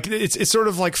 Like it's sort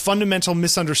of like fundamental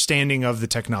misunderstanding of the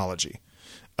technology.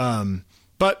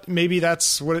 But maybe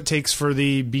that's what it takes for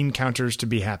the bean counters to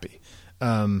be happy.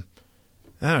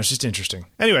 I don't know, it's just interesting.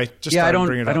 Anyway, just yeah, thought I'd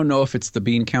bring it up. I don't know if it's the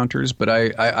bean counters, but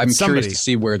I'm curious to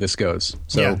see where this goes.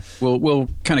 So Yeah. we'll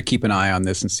kind of keep an eye on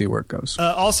this and see where it goes.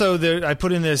 Also, I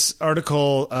put in this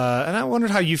article, and I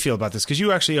wondered how you feel about this because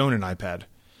you actually own an iPad.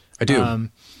 I do.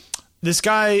 This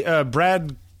guy,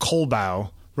 Brad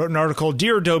Colbow, wrote an article,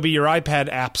 Dear Adobe, your iPad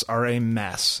apps are a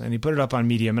mess. And he put it up on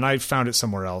Medium, and I found it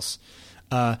somewhere else.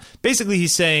 Basically,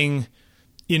 he's saying,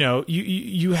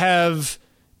 you have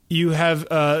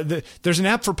there's an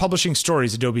app for publishing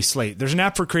stories, Adobe Slate. There's an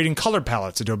app for creating color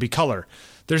palettes, Adobe Color.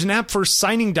 There's an app for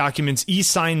signing documents,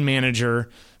 eSign Manager.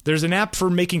 There's an app for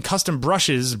making custom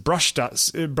brushes, Brush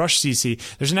CC.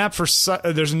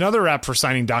 There's another app for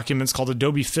signing documents called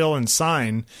Adobe Fill and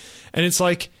Sign. And it's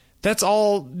like,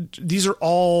 these are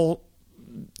all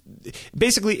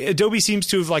basically Adobe seems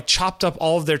to have like chopped up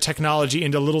all of their technology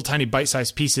into little tiny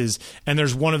bite-sized pieces, and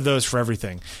there's one of those for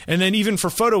everything. And then even for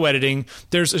photo editing,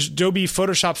 there's Adobe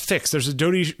Photoshop Fix, there's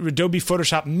Adobe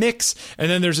Photoshop Mix, and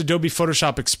then there's Adobe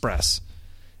Photoshop Express.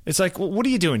 It's like, well, what are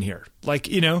you doing here? Like,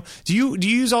 do you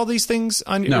use all these things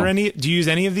on No. do you use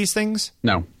any of these things?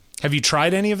 No. Have you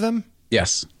tried any of them?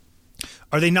 Yes.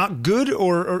 Are they not good,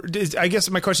 or I guess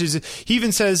my question is, he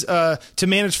even says to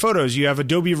manage photos, you have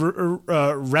Adobe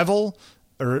Revel,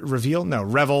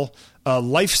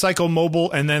 Lifecycle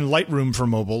Mobile, and then Lightroom for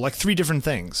mobile, like 3 different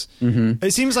things. Mm-hmm.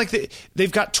 It seems like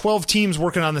they've got 12 teams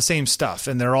working on the same stuff,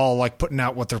 and they're all like putting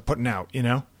out what they're putting out,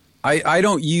 I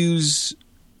don't use,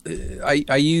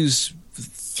 I use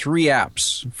 3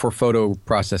 apps for photo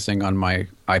processing on my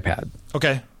iPad.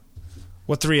 Okay.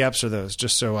 What 3 apps are those,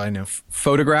 just so I know?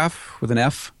 Photograph with an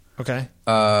F. Okay.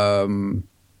 Snapseed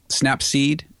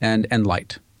and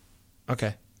Enlight.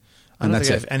 Okay. I don't think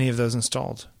I have any of those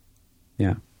installed.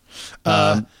 Yeah.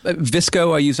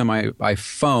 Visco I use on my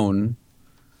iPhone,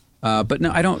 but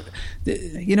no, I don't.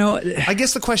 I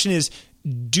guess the question is,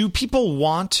 do people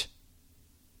want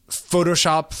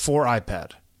Photoshop for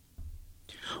iPad?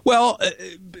 Well,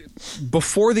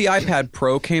 before the iPad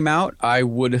Pro came out, I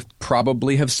would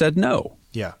probably have said no.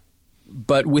 Yeah.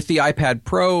 But with the iPad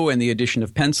Pro and the addition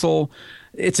of Pencil,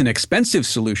 it's an expensive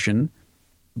solution,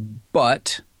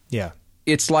 but yeah,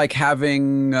 it's like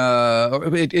having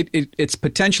it's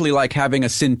potentially like having a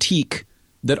Cintiq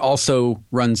that also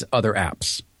runs other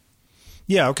apps.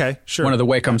 Yeah, okay, sure. One of the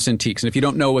Wacom Cintiqs. And if you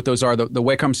don't know what those are, the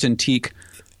Wacom Cintiq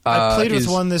I played with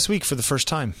one this week for the first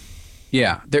time.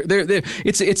 Yeah,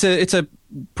 it's a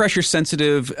pressure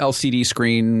sensitive LCD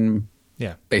screen.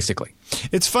 Yeah, basically.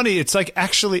 It's funny. It's like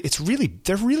actually,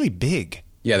 they're really big.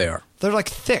 Yeah, they are. They're like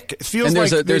thick. It feels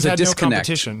and like there's a had no disconnect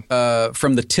competition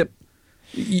from the tip.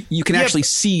 You can actually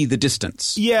see the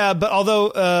distance. Yeah, but although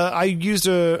I used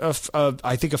I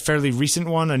think a fairly recent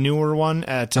one, a newer one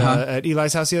at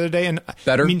Eli's house the other day, and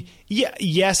better. I mean,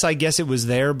 yes, I guess it was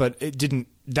there, but it didn't.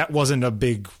 That wasn't a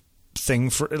big thing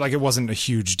for, like, it wasn't a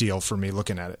huge deal for me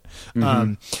looking at it.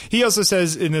 Mm-hmm. He also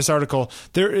says in this article,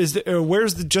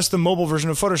 where's just the mobile version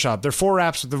of Photoshop? There are 4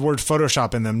 apps with the word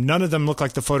Photoshop in them. None of them look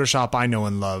like the Photoshop I know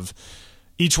and love.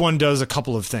 Each one does a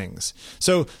couple of things.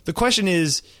 So the question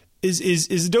is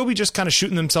Adobe just kind of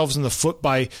shooting themselves in the foot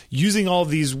by using all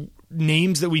these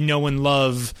names that we know and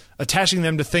love, attaching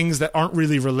them to things that aren't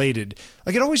really related?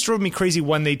 Like, it always drove me crazy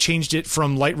when they changed it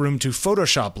from Lightroom to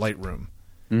Photoshop Lightroom.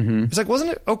 Mm-hmm. It's like,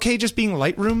 wasn't it okay just being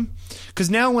Lightroom? Because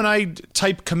now when I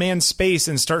type Command Space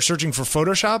and start searching for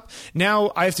Photoshop,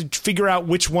 now I have to figure out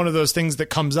which one of those things that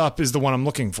comes up is the one I'm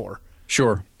looking for.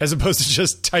 Sure. As opposed to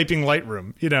just typing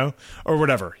Lightroom, or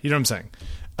whatever. You know what I'm saying?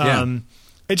 Yeah.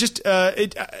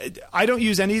 I don't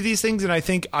use any of these things, and I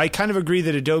think I kind of agree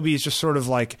that Adobe is just sort of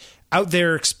like out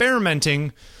there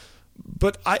experimenting.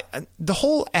 But the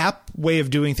whole app way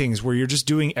of doing things, where you're just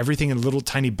doing everything in little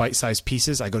tiny bite-sized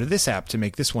pieces. I go to this app to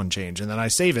make this one change, and then I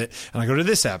save it, and I go to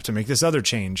this app to make this other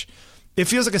change. It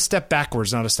feels like a step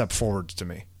backwards, not a step forwards to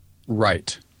me.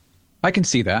 Right. I can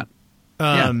see that.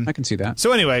 I can see that.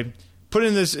 So anyway, put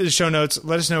in this show notes.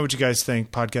 Let us know what you guys think.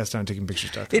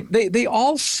 Podcast.takingpictures.com. They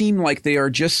all seem like they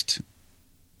are just.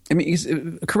 I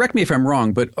mean, correct me if I'm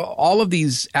wrong, but all of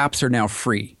these apps are now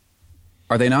free.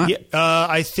 Are they not? Yeah,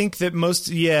 I think that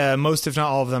most, if not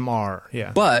all of them are.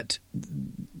 Yeah, but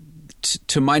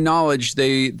to my knowledge,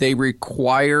 they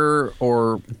require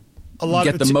or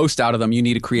get the most out of them. You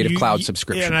need a Creative Cloud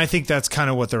subscription, and I think that's kind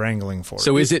of what they're angling for.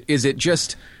 So is it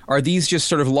just? Are these just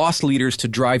sort of lost leaders to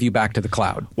drive you back to the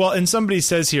cloud? Well, and somebody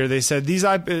says here, they said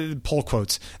poll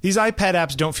quotes, these iPad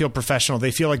apps don't feel professional.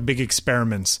 They feel like big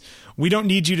experiments. We don't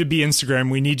need you to be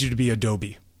Instagram. We need you to be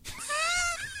Adobe.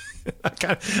 I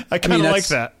kind of like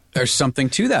that. There's something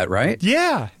to that, right?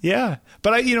 Yeah.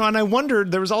 But I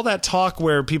wondered, there was all that talk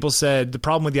where people said the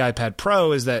problem with the iPad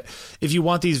Pro is that if you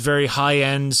want these very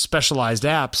high-end specialized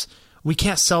apps, we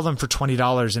can't sell them for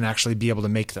 $20 and actually be able to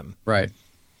make them. Right.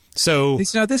 So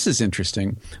now this is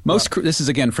interesting. This is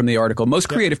again from the article. Most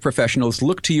creative professionals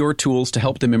look to your tools to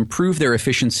help them improve their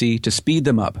efficiency, to speed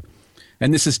them up.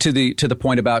 And this is to the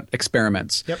point about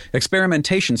experiments. Yep.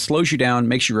 Experimentation slows you down,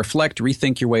 makes you reflect,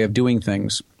 rethink your way of doing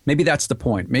things. Maybe that's the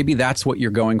point. Maybe that's what you're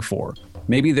going for.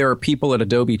 Maybe there are people at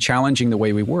Adobe challenging the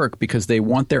way we work because they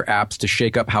want their apps to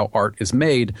shake up how art is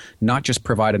made, not just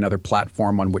provide another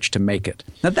platform on which to make it.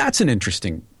 Now that's an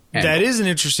interesting angle. That is an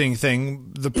interesting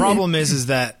thing. The problem is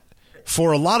that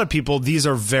for a lot of people, these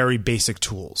are very basic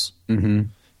tools. Mm-hmm.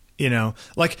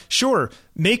 Like, sure,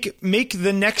 make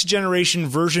the next generation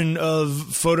version of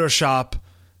Photoshop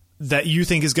that you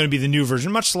think is going to be the new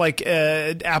version, much like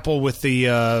Apple with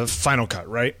the Final Cut,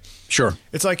 right? Sure.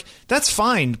 It's like, that's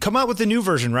fine. Come out with the new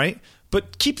version, right?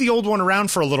 But keep the old one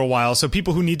around for a little while so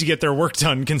people who need to get their work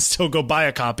done can still go buy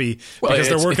a copy because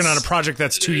they're working on a project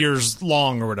that's 2 years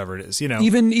long or whatever it is.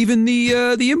 Even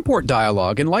the import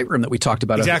dialogue in Lightroom that we talked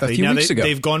about a few weeks ago.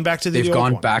 They've gone back to the old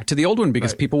one. Back to the old one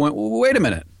because people went, wait a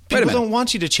minute. People don't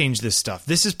want you to change this stuff.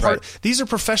 This is These are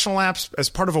professional apps as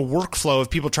part of a workflow of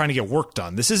people trying to get work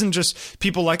done. This isn't just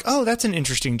people like, oh, that's an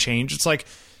interesting change. It's like,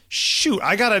 shoot,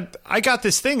 I got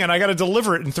this thing and I got to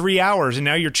deliver it in 3 hours, and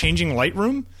now you're changing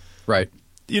Lightroom. Right.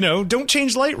 Don't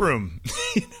change Lightroom.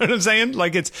 You know what I'm saying?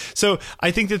 Like,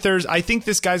 I think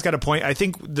this guy's got a point. I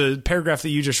think the paragraph that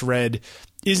you just read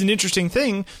is an interesting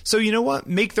thing. So you know what?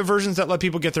 Make the versions that let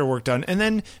people get their work done, and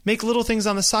then make little things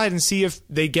on the side and see if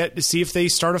they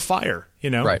start a fire,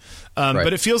 Right.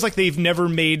 But it feels like they've never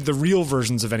made the real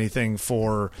versions of anything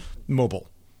for mobile.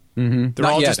 Mm-hmm.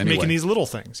 They're all just making these little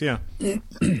things. Yeah.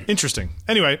 Interesting.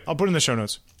 Anyway, I'll put it in the show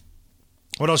notes.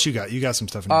 What else you got? You got some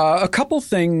stuff in a couple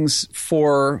things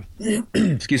for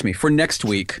for next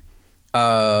week.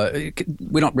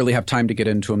 We don't really have time to get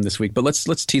into them this week, but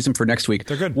let's tease them for next week.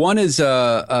 They're good. One is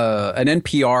an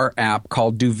NPR app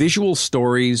called Do Visual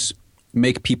Stories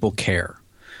Make People Care?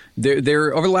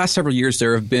 There over the last several years,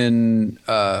 there have been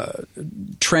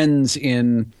trends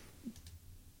in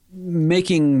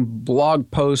making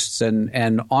blog posts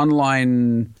and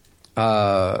online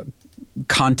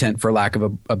content, for lack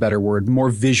of a better word, more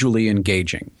visually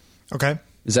engaging. Okay.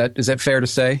 Is that fair to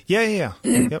say? Yeah.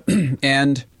 Yep.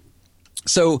 And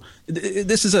so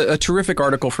this is a terrific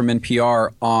article from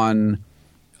NPR on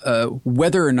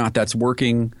whether or not that's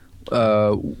working.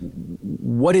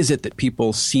 What is it that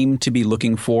people seem to be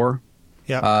looking for?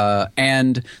 Yeah.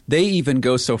 And they even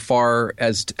go so far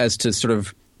as to sort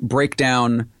of break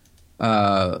down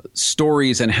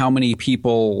stories and how many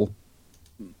people.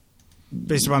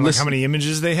 Based upon how many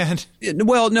images they had?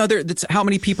 Well, no, it's how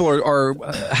many people are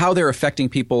how they're affecting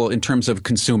people in terms of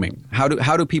consuming. How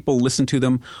do people listen to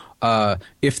them?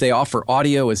 If they offer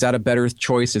audio, is that a better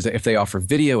choice? If they offer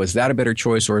video, is that a better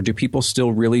choice? Or do people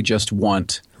still really just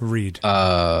want read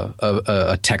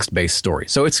a text-based story?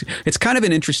 So it's kind of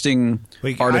an interesting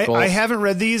article. I haven't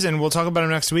read these, and we'll talk about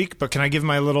them next week. But can I give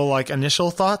my little initial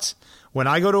thoughts? When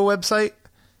I go to a website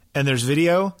and there's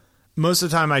video, most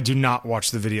of the time I do not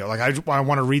watch the video. I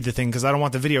want to read the thing because I don't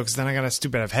want the video, because then I got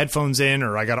to have headphones in,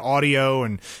 or I got audio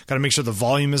and got to make sure the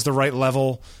volume is the right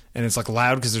level and it's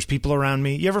loud because there's people around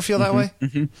me. You ever feel that way?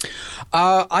 Mm-hmm.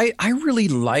 I really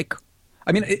like.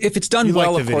 I mean, if it's done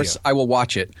well, of course, I will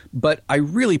watch it. But I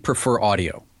really prefer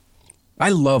audio.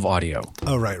 I love audio.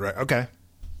 Oh, right. Okay.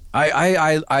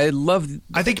 I love.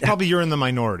 I think probably you're in the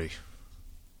minority.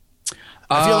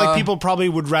 I feel like people probably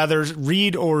would rather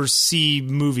read or see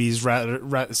movies,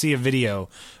 see a video,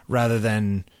 rather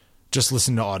than just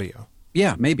listen to audio.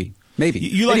 Yeah, maybe.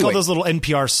 You like all those little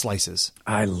NPR slices.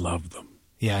 I love them.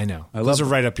 Yeah, I know. Those are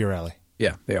right up your alley.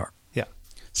 Yeah, they are. Yeah.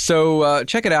 So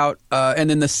check it out. And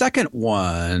then the second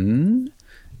one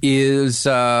is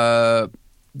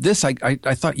this. I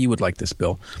thought you would like this,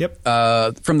 Bill. Yep.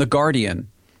 From The Guardian.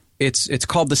 It's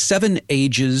called The 7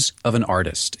 Ages of an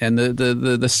Artist. And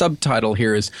the subtitle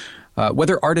here is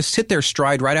whether artists hit their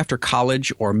stride right after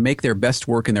college or make their best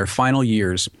work in their final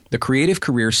years, the creative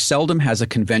career seldom has a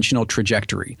conventional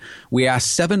trajectory. We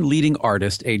asked 7 leading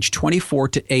artists aged 24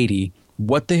 to 80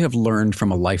 what they have learned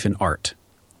from a life in art.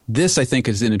 This, I think,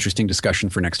 is an interesting discussion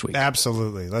for next week.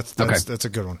 Absolutely. That's a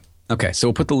good one. Okay, so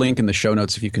we'll put the link in the show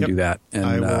notes if you can do that. And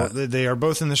I will, they are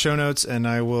both in the show notes, and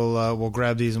I will we'll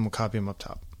grab these and we'll copy them up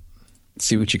top.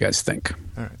 See what you guys think.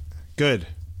 All right. Good.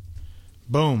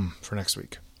 Boom for next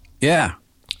week. Yeah.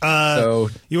 So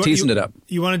teasing it up.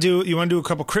 You want to do a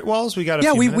couple crit walls? We got a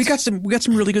few we got some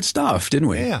really good stuff, didn't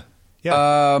we?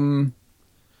 Yeah.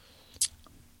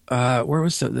 where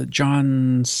was the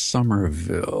John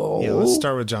Somerville? Yeah, let's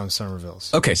start with John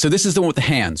Somerville's. Okay, so this is the one with the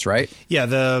hands, right? Yeah,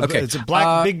 it's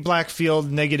a big black field,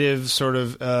 negative sort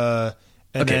of, and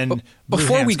okay, then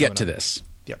before we get to this,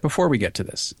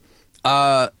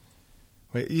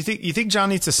 wait, you think John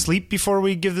needs to sleep before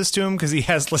we give this to him because he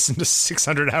has listened to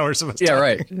 600 hours of us? Yeah,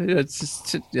 talking. right.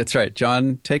 That's right,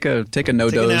 John. Take a no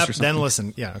dose nap, or something. then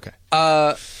listen. Yeah, okay.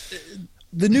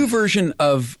 The new version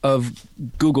of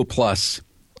Google Plus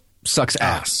sucks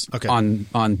ass on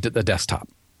the desktop.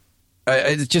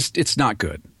 It's not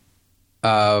good.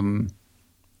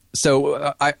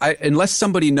 So I unless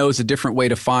somebody knows a different way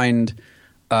to find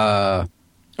a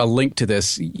link to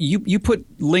this, you put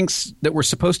links that were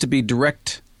supposed to be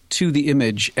direct to the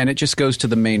image, and it just goes to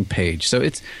the main page. So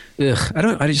it's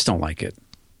I just don't like it.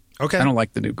 Okay, I don't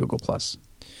like the new Google Plus.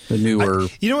 The newer.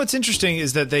 You know what's interesting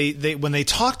is that they when they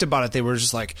talked about it, they were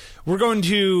just like, we're going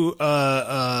to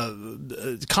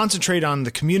concentrate on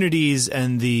the communities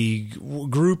and the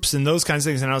groups and those kinds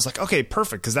of things. And I was like, okay,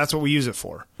 perfect, because that's what we use it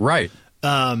for. Right.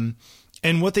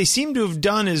 And what they seem to have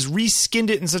done is reskinned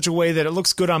it in such a way that it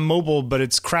looks good on mobile, but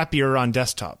it's crappier on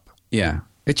desktop. Yeah.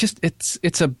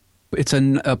 It's a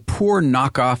poor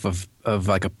knockoff of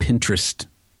like a Pinterest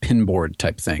pinboard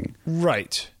type thing.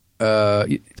 Right.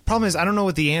 The problem is I don't know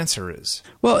what the answer is.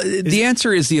 Well, the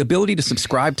answer is the ability to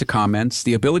subscribe to comments,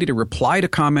 the ability to reply to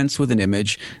comments with an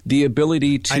image, the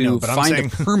ability to find a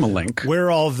permalink. Where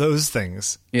are all those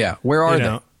things? Yeah, where are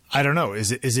they? I don't know.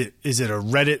 Is it a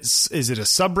Reddit? Is it a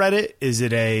subreddit? Is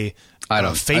it a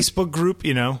Facebook group?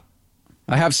 You know,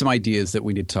 I have some ideas that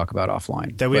we need to talk about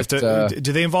offline. That we have to.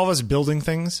 Do they involve us building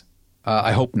things?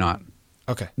 I hope not.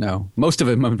 Okay. No, most of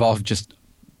them involve just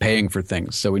paying for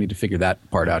things, so we need to figure that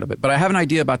part out of it. But I have an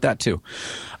idea about that too.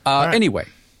 Right.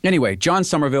 Anyway, John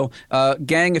Somerville,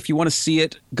 gang. If you want to see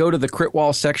it, go to the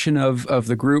Critwall section of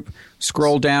the group.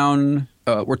 Scroll down.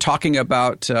 We're talking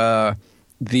about.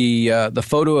 The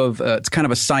photo of it's kind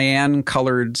of a cyan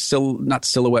colored not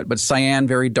silhouette but cyan,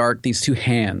 very dark, these two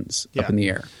hands up in the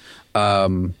air.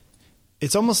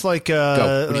 It's almost like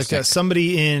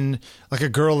somebody in like a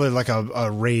girl at like a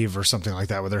rave or something like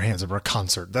that with their hands up, or a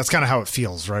concert. That's kind of how it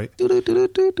feels, right?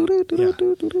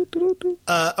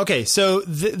 Okay, so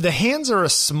the hands are a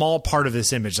small part of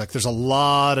this image. Like there's a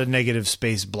lot of negative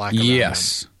space black around them.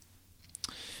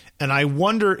 And I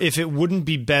wonder if it wouldn't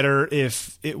be better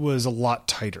if it was a lot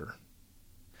tighter.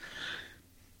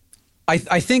 I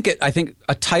think a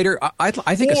tighter. I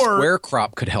think a square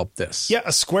crop could help this. Yeah,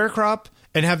 a square crop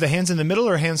and have the hands in the middle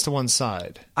or hands to one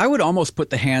side. I would almost put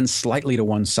the hands slightly to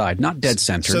one side, not dead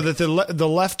center, so that the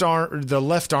left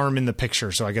arm in the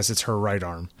picture. So I guess it's her right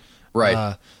arm.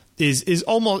 Right. Is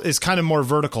kind of more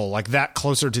vertical, like that,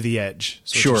 closer to the edge.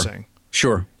 Sure. What you're saying.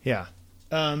 Sure. Yeah.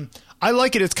 I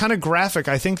like it. It's kind of graphic.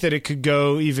 I think that it could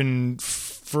go even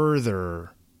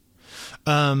further.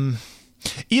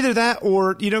 Either that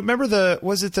or, remember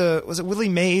was it Willie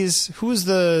Mays? Who was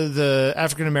the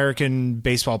African American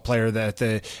baseball player that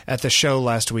at the show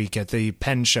last week at the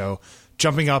Penn show,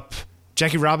 jumping up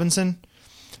Jackie Robinson?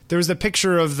 There was the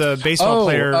picture of the baseball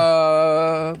player.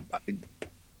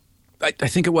 I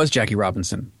think it was Jackie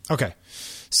Robinson. Okay.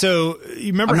 So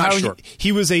you remember how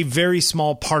he was a very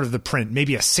small part of the print,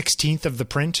 maybe a 16th of the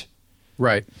print?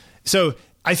 Right. So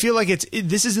I feel like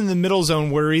this is in the middle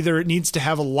zone where either it needs to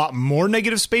have a lot more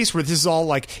negative space, where this is all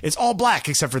like it's all black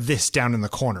except for this down in the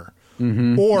corner,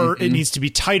 or it needs to be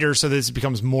tighter so that it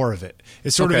becomes more of it.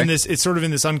 It's sort of in this. It's sort of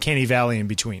in this uncanny valley in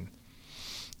between.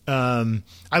 I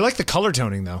like the color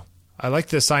toning though. I like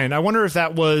the cyan. I wonder if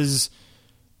that was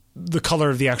the color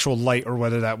of the actual light or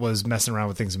whether that was messing around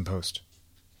with things in post.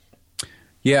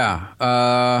 Yeah.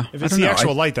 If it's the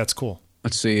actual light, that's cool.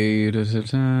 Let's see.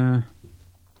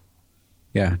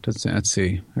 Yeah. Let's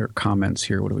see. There are comments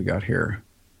here. What do we got here?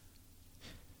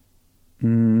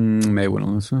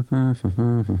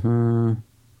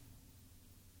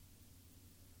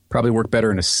 Probably work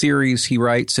better in a series, he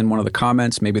writes in one of the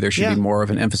comments. Maybe there should be more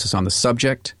of an emphasis on the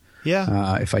subject.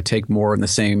 Yeah. If I take more in the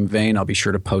same vein, I'll be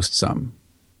sure to post some.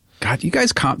 God, you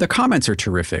guys, the comments are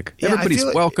terrific. Yeah, everybody's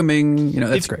welcoming.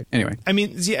 That's great. Anyway. I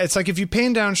mean, yeah, it's like if you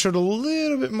pan down, showed a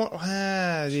little bit more.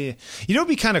 It'd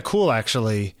be kind of cool,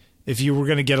 actually, if you were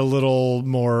going to get a little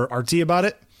more artsy about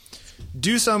it.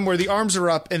 Do some where the arms are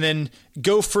up and then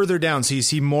go further down so you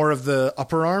see more of the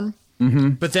upper arm,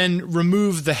 but then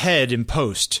remove the head in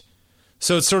post.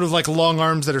 So it's sort of like long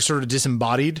arms that are sort of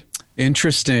disembodied.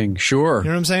 Interesting. Sure. You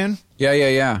know what I'm saying?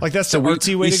 Yeah. Like that's the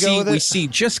artsy way to go with it. We see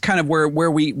just kind of where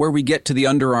we get to the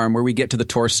underarm, where we get to the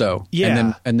torso.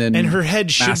 Yeah. And then her head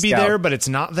should be there, but it's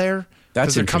not there.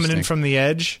 That's they're coming in from the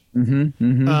edge.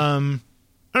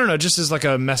 I don't know, just as like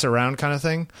a mess around kind of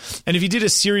thing. And if you did a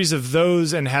series of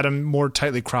those and had them more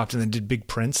tightly cropped and then did big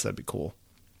prints, that'd be cool.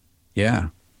 Yeah.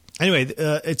 Anyway,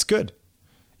 it's good.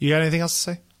 You got anything else to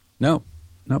say? Nope.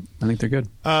 I think they're good.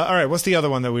 All right. What's the other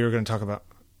one that we were going to talk about?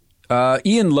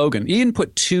 Ian Logan. Ian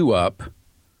put 2 up.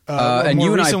 And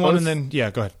you and I one, both, and then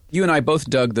go ahead. You and I both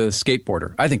dug the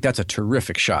skateboarder. I think that's a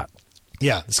terrific shot.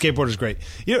 Yeah, the skateboarder is great.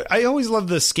 You know, I always love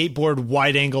the skateboard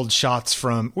wide-angled shots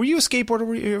from. Were you a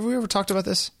skateboarder? Have we ever talked about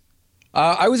this?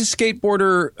 I was a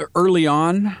skateboarder early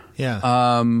on.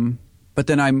 Yeah. But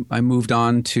then I moved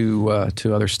on to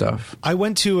other stuff. I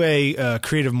went to a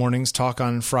Creative Mornings talk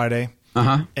on Friday.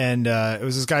 And it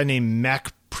was this guy named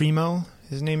Mac Primo.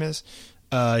 His name is.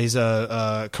 He's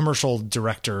a commercial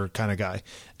director kind of guy,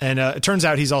 and it turns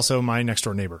out he's also my next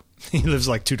door neighbor. He lives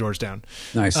like 2 doors down.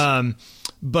 Nice.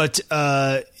 But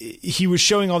he was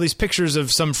showing all these pictures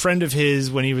of some friend of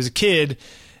his when he was a kid,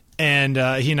 and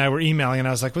he and I were emailing, and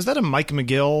I was like, "Was that a Mike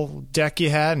McGill deck you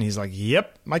had?" And he's like,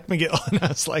 "Yep, Mike McGill." And I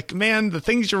was like, "Man, the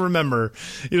things you remember,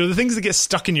 the things that get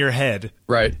stuck in your head,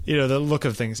 right? The look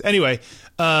of things." Anyway,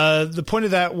 the point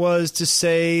of that was to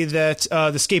say that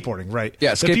the skateboarding, right?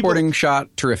 Yeah, skateboarding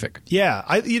shot terrific. Yeah,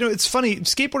 it's funny,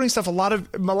 skateboarding stuff. A lot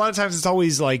of times it's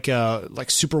always like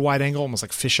super wide angle, almost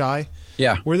like fisheye.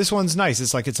 Yeah. Where this one's nice.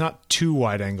 It's like it's not too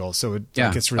wide angle, so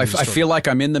it's really. I feel like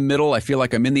I'm in the middle. I feel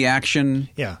like I'm in the action.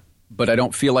 Yeah. But I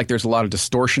don't feel like there's a lot of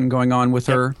distortion going on with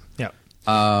her. Yeah.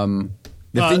 The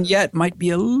vignette might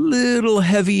be a little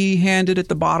heavy-handed at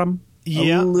the bottom.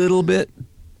 Yeah. A little bit.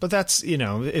 But that's,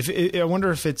 I wonder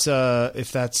if it's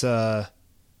if that's but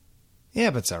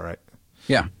it's all right.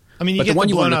 Yeah. I mean, you get the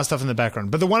blown out stuff in the background.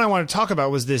 But the one I want to talk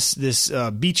about was this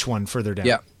beach one further down.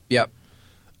 Yeah.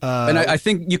 And I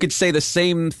think you could say the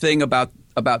same thing about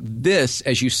this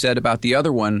as you said about the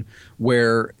other one,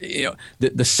 where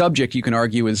the subject, you can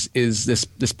argue, is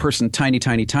this person tiny.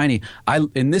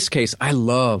 In this case, I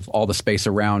love all the space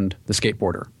around the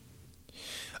skateboarder.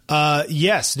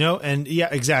 Yes, no, and yeah,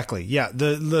 exactly. Yeah,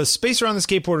 the space around the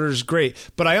skateboarder is great,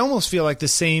 but I almost feel like the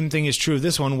same thing is true of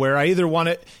this one, where I either want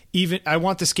I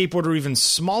want the skateboarder even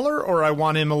smaller, or I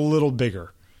want him a little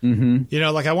bigger. Mm-hmm.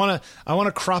 Like I want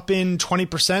to crop in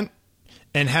 20%.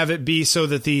 And have it be so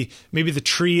that maybe the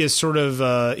tree is sort of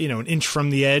an inch from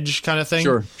the edge kind of thing.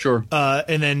 Sure.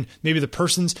 And then maybe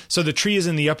so the tree is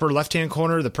in the upper left hand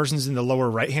corner, the person's in the lower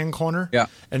right hand corner. Yeah.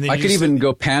 And then I could even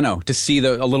go pano to see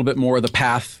a little bit more of the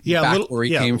path back where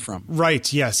he came from.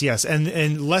 Right. Yes.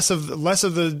 And less of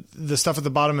the stuff at the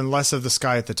bottom and less of the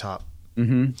sky at the top.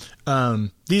 Mm-hmm.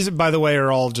 These, by the way,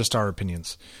 are all just our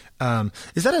opinions.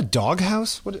 Is that a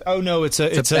doghouse? What? Oh no, it's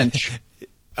a bench.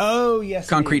 Oh, yes.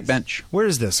 Concrete bench. Where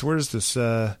is this?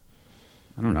 I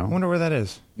don't know. I wonder where that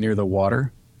is. Near the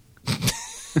water.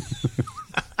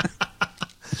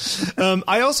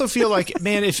 I also feel like,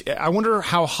 man, I wonder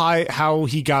how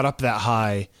he got up that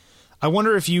high. I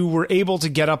wonder if you were able to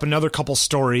get up another couple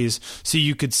stories so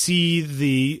you could see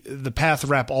the path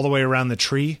wrap all the way around the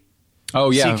tree. Oh,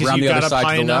 yeah. Because you got up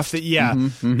high enough that,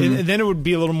 and then it would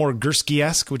be a little more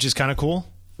Gursky-esque, which is kind of cool.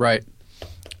 Right.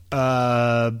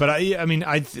 But I mean,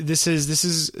 this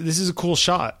is a cool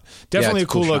shot. Definitely a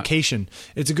cool location.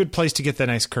 It's a good place to get that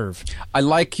nice curve. I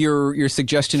like your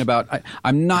suggestion about.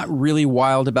 I'm not really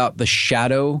wild about the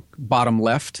shadow bottom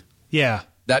left. Yeah,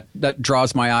 that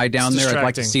draws my eye down there. I'd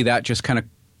like to see that just kind of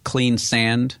clean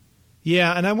sand.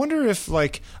 Yeah, and I wonder if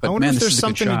if there's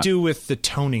something to do with the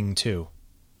toning too.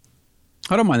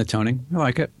 I don't mind the toning. I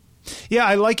like it. Yeah,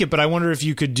 I like it, but I wonder if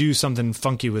you could do something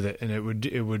funky with it, and it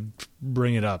would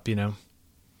bring it up. It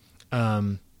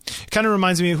kind of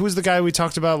reminds me of who's the guy we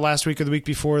talked about last week or the week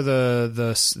before,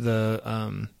 the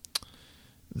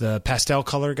pastel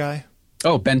color guy.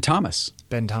 Oh, Ben Thomas.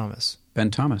 Ben Thomas.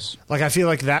 Like, I feel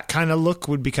like that kind of look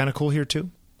would be kind of cool here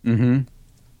too. Mm-hmm.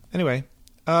 Anyway,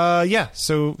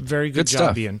 so very good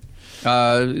job, stuff. Ian.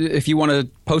 If you want to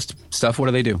post stuff, what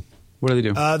do they do?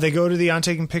 They go to the On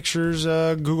Taking Pictures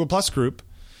Google Plus group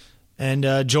and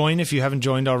join if you haven't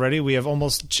joined already. We have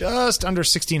just under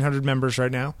 1,600 members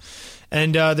right now.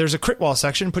 And there's a crit wall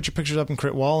section. Put your pictures up in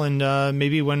crit wall, and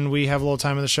maybe when we have a little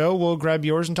time in the show, we'll grab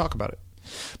yours and talk about it.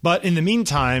 But in the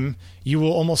meantime, you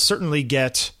will almost certainly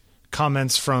get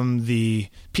comments from the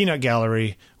Peanut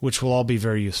Gallery, which will all be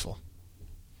very useful.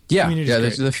 Yeah,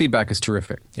 the feedback is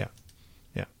terrific. Yeah.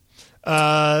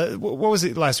 What was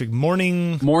it last week?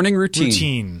 Morning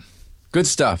routine. Good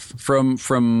stuff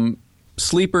from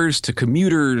sleepers to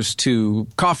commuters to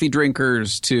coffee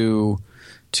drinkers to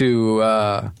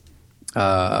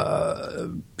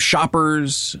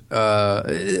shoppers.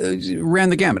 Ran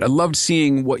the gamut. I loved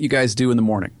seeing what you guys do in the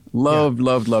morning.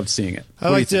 Loved seeing it. I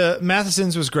liked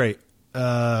Matheson's was great.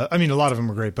 I mean, a lot of them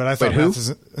were great, but I thought who?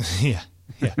 Matheson. Yeah.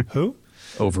 Who?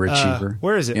 Overachiever.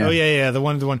 Where is it? Yeah. Oh yeah. The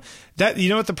one that, you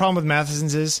know what the problem with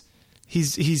Matheson's is?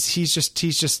 He's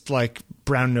just like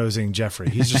brown nosing Jeffrey.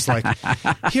 He's just like,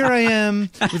 here I am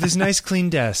with this nice clean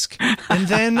desk, and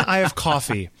then I have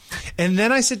coffee, and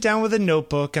then I sit down with a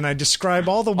notebook and I describe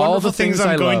all the wonderful things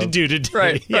I'm going to do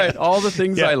today. Right. All the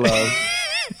things I love.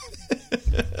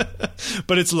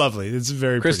 But it's lovely. It's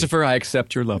very Christopher, I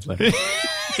accept your love letter.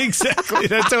 pretty. Exactly.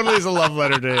 That totally is a love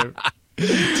letter to him.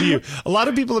 To you. A lot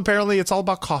of people, apparently, it's all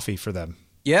about coffee for them.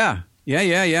 Yeah.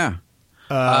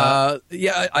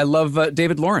 I love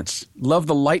David Lawrence. Love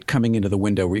the light coming into the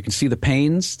window where you can see the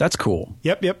panes. That's cool.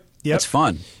 Yep. That's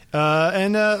fun.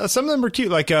 And some of them are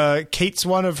cute. Like Kate's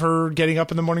one of her getting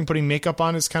up in the morning, putting makeup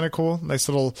on is kind of cool. Nice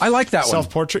little I like that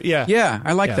self-portrait. one. Yeah,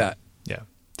 I like that. Yeah.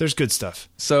 There's good stuff.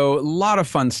 So a lot of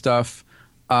fun stuff.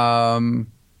 Man,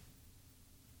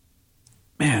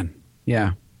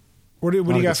 yeah. What do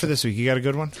you got for this week? You got a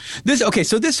good one?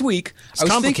 So this week It's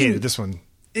complicated, this one.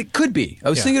 It could be. I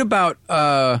was thinking about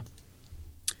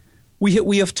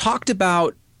we have talked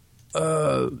about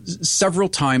several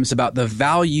times about the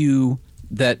value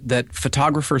that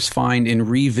photographers find in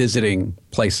revisiting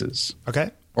places.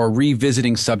 Okay. Or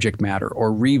revisiting subject matter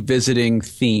or revisiting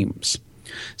themes.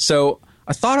 So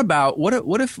I thought about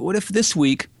what if this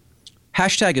week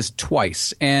hashtag is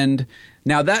twice, and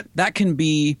now that can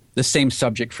be the same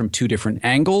subject from two different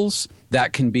angles.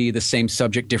 That can be the same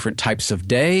subject, different types of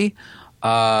day.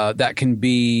 That can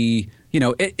be,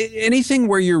 anything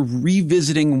where you're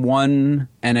revisiting one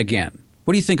and again.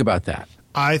 What do you think about that?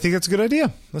 I think that's a good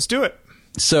idea. Let's do it.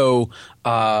 So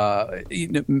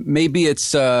maybe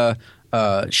it's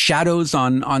shadows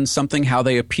on something, how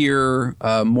they appear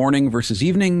morning versus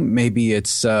evening. Maybe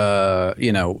it's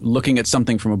looking at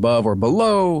something from above or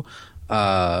below.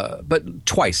 But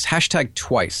twice, hashtag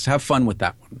twice. Have fun with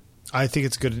that one. I think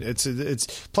it's good.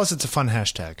 It's plus it's a fun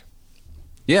hashtag.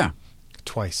 Yeah.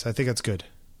 Twice. I think that's good.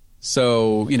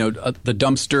 So, the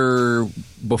dumpster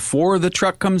before the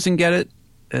truck comes and get it,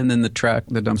 and then the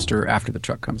dumpster after the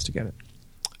truck comes to get it.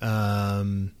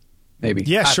 Maybe.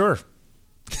 Yeah, sure.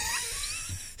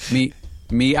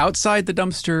 Me outside the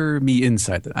dumpster, me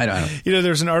inside I don't know.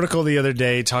 There's an article the other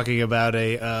day talking about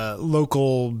a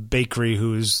local bakery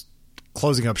who's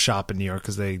closing up shop in New York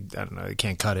because they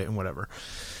can't cut it and whatever.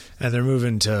 And they're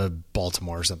moving to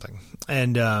Baltimore or something.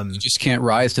 And you just can't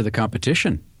rise to the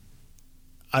competition.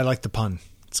 I like the pun.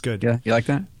 It's good. Yeah, you like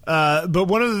that? But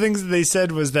one of the things that they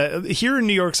said was that here in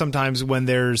New York, sometimes when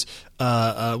there's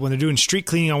when they're doing street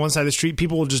cleaning on one side of the street,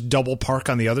 people will just double park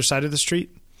on the other side of the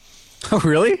street. Oh,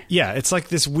 really? Yeah, it's like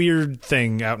this weird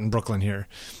thing out in Brooklyn here.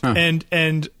 Huh.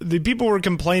 And the people were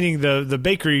complaining, the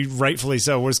bakery, rightfully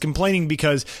so, was complaining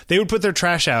because they would put their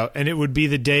trash out and it would be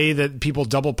the day that people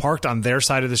double parked on their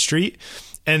side of the street.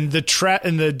 And the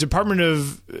Department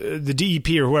of the DEP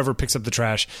or whoever picks up the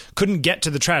trash couldn't get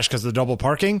to the trash because of the double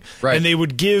parking. Right. And they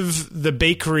would give the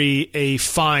bakery a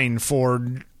fine for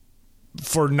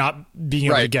not being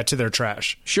able to get to their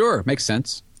trash. Sure, makes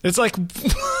sense. It's like...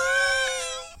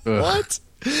 What?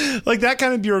 Like that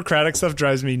kind of bureaucratic stuff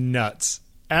drives me nuts.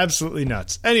 Absolutely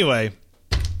nuts. Anyway.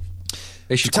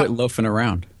 They should quit loafing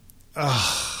around.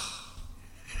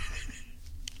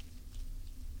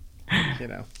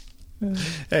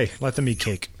 Hey, let them eat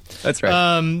cake. That's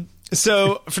right.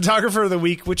 So, photographer of the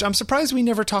week, which I'm surprised we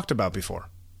never talked about before.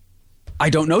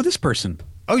 I don't know this person.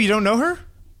 Oh, you don't know her?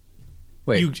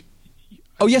 Wait.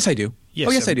 Yes, I do.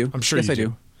 Yes, I do. I'm sure yes, you I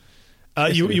do.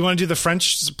 You want to do the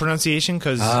French pronunciation?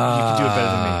 Because you can do it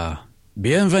better than me.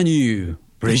 Bienvenue,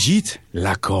 Brigitte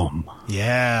Lacombe.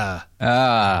 Yeah.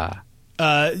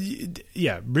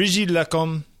 Brigitte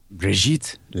Lacombe.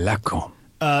 Brigitte Lacombe.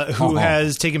 Who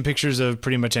has taken pictures of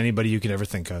pretty much anybody you could ever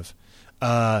think of.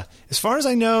 As far as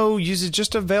I know, uses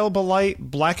just available light,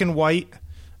 black and white,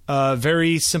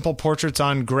 very simple portraits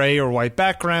on gray or white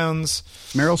backgrounds.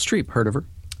 Meryl Streep, heard of her?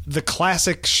 The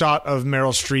classic shot of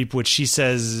Meryl Streep, which she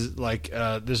says,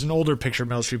 there's an older picture of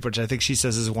Meryl Streep, which I think she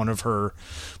says is one of her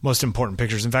most important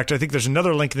pictures. In fact, I think there's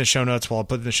another link in the show notes. Well, I'll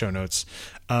put it in the show notes.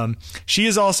 She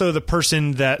is also the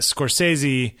person that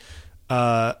Scorsese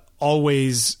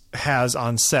always has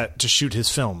on set to shoot his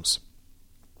films.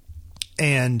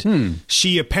 And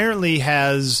she apparently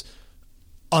has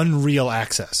unreal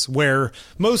access, where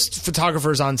most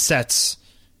photographers on sets...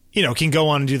 can go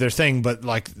on and do their thing, but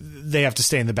they have to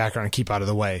stay in the background and keep out of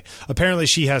the way. Apparently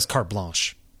she has carte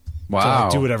blanche. Wow.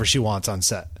 To do whatever she wants on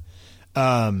set.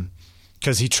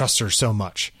 Cause he trusts her so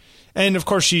much. And of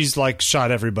course she's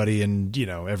shot everybody and,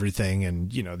 everything and,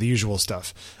 the usual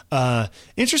stuff.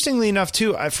 Interestingly enough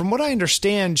too, from what I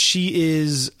understand, she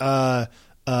is,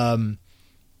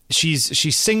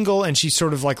 she's single and she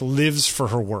sort of like lives for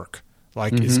her work,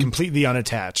 like is completely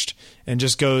unattached and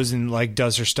just goes and like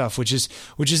does her stuff, which is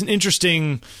an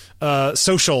interesting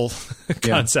social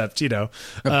concept, you know.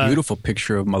 A beautiful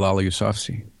picture of Malala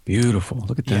Yousafzai. Beautiful.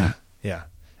 Look at that. Yeah.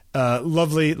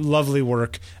 Lovely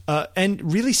work.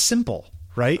 And really simple,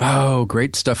 right? Oh,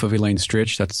 great stuff of Elaine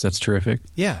Stritch. That's terrific.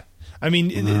 Yeah. I mean,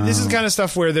 this is the kind of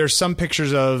stuff where there's some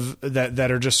pictures of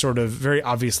that are just sort of very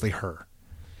obviously her,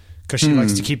 because she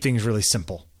likes to keep things really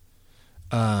simple.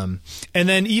 And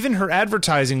then even her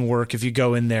advertising work, if you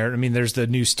go in there, I mean, there's the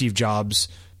new Steve Jobs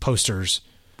posters.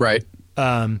 Right.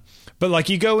 But like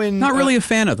you go in... Not really a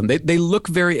fan of them. They look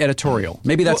very editorial.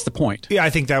 Maybe that's the point. Yeah,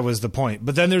 I think that was the point.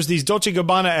 But then there's these Dolce &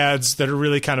 Gabbana ads that are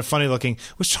really kind of funny looking,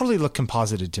 which totally look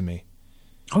composited to me.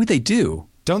 Oh, they do.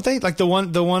 Don't they? Like the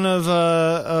one of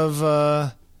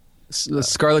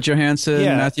Scarlett Johansson,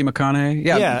 Matthew McConaughey.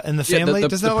 Yeah, and the family.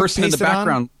 Does that the look person in the pasted on?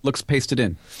 background looks pasted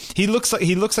in. He looks like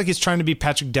he's trying to be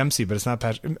Patrick Dempsey, but it's not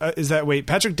Patrick.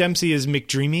 Patrick Dempsey is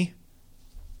McDreamy?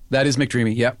 That is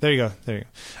McDreamy. Yep. There you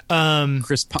go.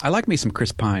 Chris, I like me some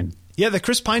Chris Pine. Yeah, the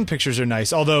Chris Pine pictures are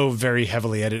nice, although very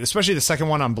heavily edited, especially the second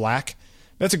one on black.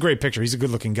 That's a great picture. He's a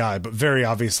good-looking guy, but very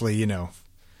obviously, you know,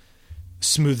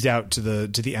 smoothed out to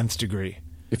the nth degree.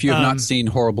 If you have not seen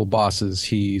Horrible Bosses,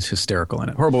 he's hysterical in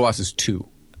it. Horrible Bosses 2.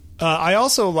 I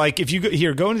also like, if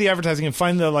you go into the advertising and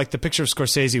find the picture of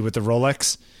Scorsese with the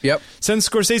Rolex. Yep. Since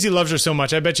Scorsese loves her so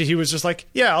much, I bet you he was just like,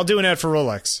 yeah, I'll do an ad for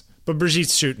Rolex, but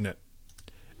Brigitte's shooting it.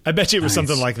 I bet you it was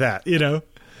something like that, you know.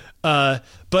 But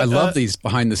I love these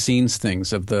behind the scenes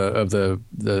things of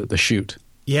the shoot.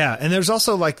 Yeah, and there's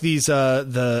also like these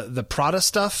the Prada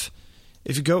stuff.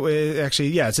 If you go, it's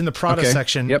in the Prada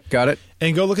section. Yep, got it.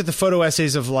 And go look at the photo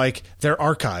essays of like their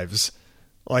archives.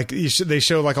 Like they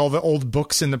show like all the old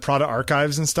books in the Prada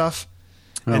archives and stuff,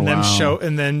 and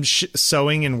them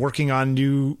sewing and working on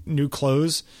new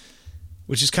clothes,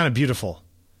 which is kind of beautiful.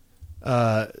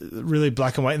 Really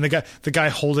black and white, and the guy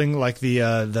holding like what's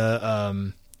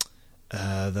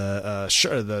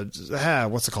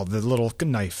it called? The little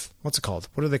knife. What's it called?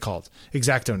 What are they called?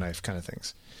 X-Acto knife kind of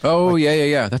things. Oh,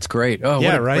 yeah. That's great. Oh,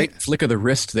 yeah, what a great flick of the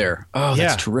wrist there. Oh,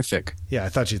 that's terrific. Yeah, I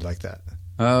thought you'd like that.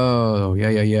 Oh,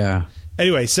 yeah.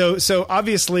 Anyway, so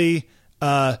obviously,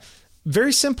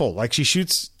 very simple. Like she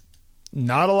shoots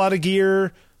not a lot of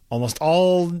gear, almost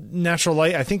all natural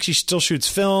light. I think she still shoots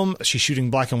film. She's shooting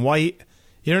black and white.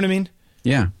 You know what I mean?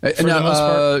 Yeah. For the most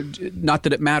part. Not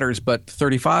that it matters, but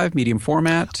 35, medium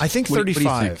format? I think 35. What do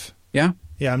you think? Yeah?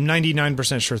 Yeah, I'm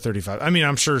 99% sure 35. I mean,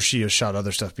 I'm sure she has shot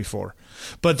other stuff before.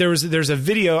 But there's a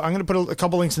video. I'm going to put a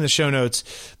couple links in the show notes.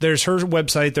 There's her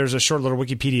website. There's a short little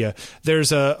Wikipedia.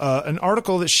 There's an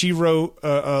article that she wrote,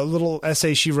 a little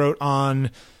essay she wrote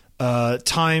on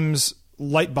Time's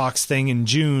Lightbox thing in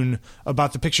June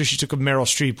about the picture she took of Meryl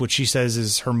Streep, which she says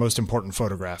is her most important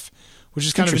photograph, which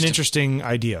is kind of an interesting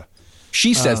idea.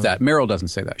 She says that. Meryl doesn't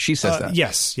say that. She says that.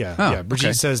 Yes. Yeah.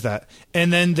 Brigitte says that.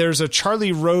 And then there's a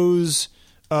Charlie Rose.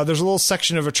 There's a little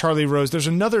section of a Charlie Rose. There's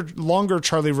another longer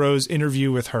Charlie Rose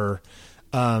interview with her.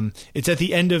 It's at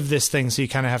the end of this thing, so you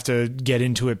kind of have to get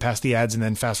into it past the ads and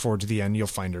then fast forward to the end. You'll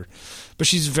find her. But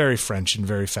she's very French and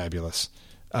very fabulous.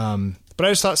 But I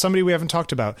just thought somebody we haven't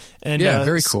talked about. And,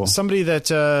 very cool. Somebody that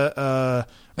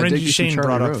Randy Duchesne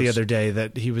brought up the other day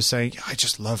that he was saying, I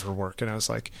just love her work. And I was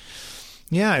like,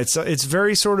 yeah, it's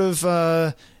very sort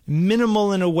of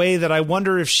minimal in a way that I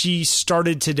wonder if she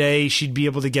started today, she'd be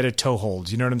able to get a toehold.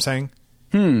 You know what I'm saying?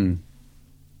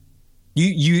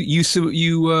 You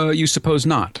suppose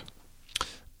not?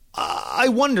 I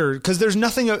wonder, because there's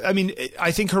nothing. I mean,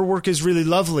 I think her work is really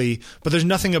lovely, but there's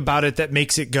nothing about it that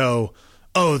makes it go,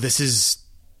 oh, this is,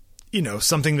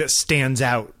 something that stands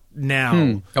out now. Okay.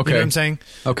 You know what I'm saying?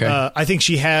 Okay. I think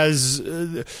she has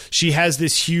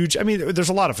this huge, I mean, there's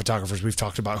a lot of photographers we've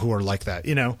talked about who are like that,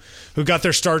 who got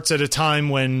their starts at a time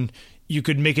when you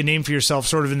could make a name for yourself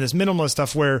sort of in this minimalist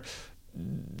stuff where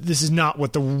this is not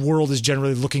what the world is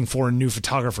generally looking for in new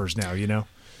photographers now,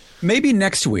 Maybe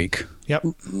next week. Yep.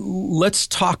 Let's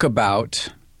talk about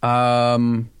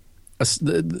the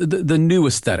new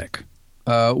aesthetic.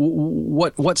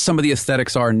 What some of the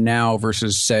aesthetics are now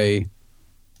versus, say,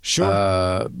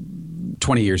 20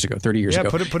 years ago, 30 years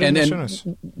ago. Put it in the show notes.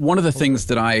 One of the things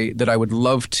that I would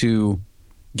love to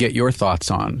get your thoughts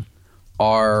on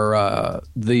are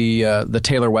the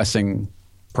Taylor Wessing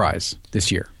Prize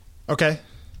this year. Okay.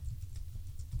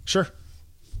 Sure.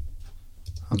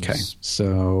 Okay.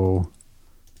 So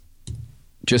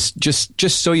just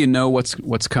so you know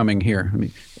what's coming here. I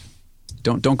mean,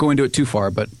 don't go into it too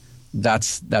far, but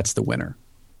that's the winner.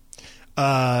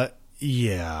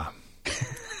 Yeah.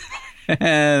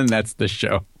 And that's the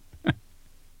show.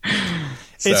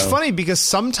 It's funny because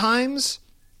sometimes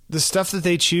the stuff that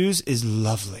they choose is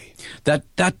lovely. That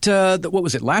what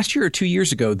was it, last year or 2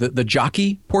 years ago? The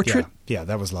jockey portrait? Yeah,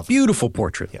 that was lovely. Beautiful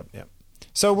portrait. Yep.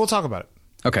 So we'll talk about it.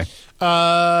 Okay.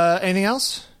 Anything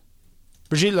else?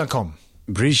 Brigitte Lacombe.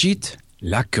 Brigitte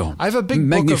Lacombe. I have a big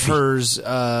book of hers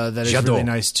that is J'adore. really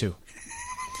nice too.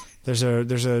 There's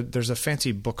a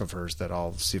fancy book of hers that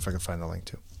I'll see if I can find the link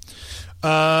to.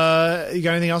 You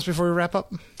got anything else before we wrap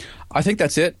up? I think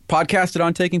that's it. Podcast at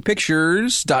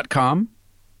ontakingpictures.com.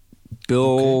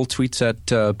 Bill tweets at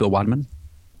Bill Wadman.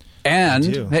 And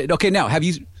hey, okay, now have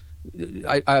you?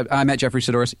 I'm at Jeffrey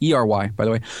Sidoris, ERY, by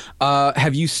the way.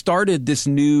 Have you started this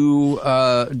new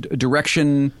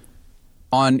direction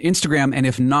on Instagram? And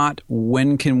if not,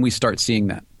 when can we start seeing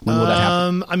that? When will that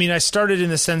happen? I mean, I started in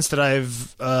the sense that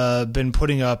I've been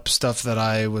putting up stuff that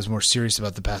I was more serious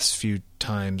about the past few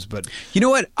times. But you know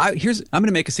what? I'm going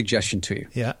to make a suggestion to you.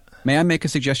 Yeah. May I make a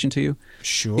suggestion to you?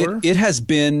 Sure. It has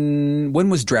been,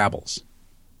 when was Drabbles?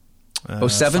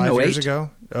 07, 5 08? years ago?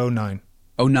 09.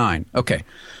 09. Okay.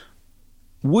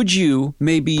 Would you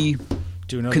maybe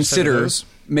consider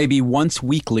maybe once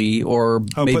weekly or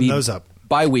maybe those up.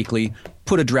 bi-weekly,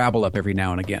 put a Drabble up every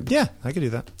now and again? Yeah, I could do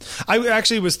that. I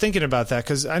actually was thinking about that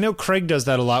because I know Craig does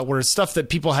that a lot where it's stuff that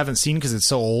people haven't seen because it's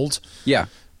so old. Yeah.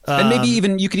 And maybe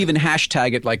even you could even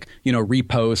hashtag it like,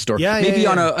 repost or maybe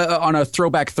on a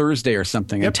Throwback Thursday or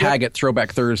something and tag it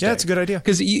Throwback Thursday. Yeah, that's a good idea.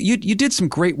 Because you did some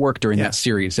great work during that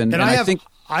series. And I think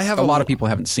a lot of people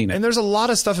haven't seen it. And there's a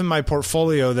lot of stuff in my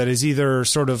portfolio that is either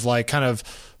sort of like kind of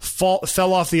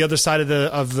fell off the other side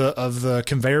of the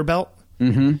conveyor belt.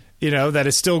 Mm-hmm. That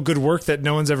is still good work that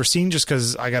no one's ever seen just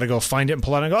because I got to go find it and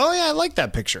pull out and go, oh, yeah, I like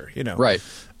that picture. Right.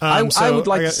 I would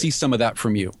like to see some of that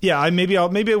from you. Yeah, maybe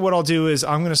what I'll do is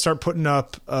I'm going to start putting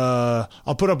up,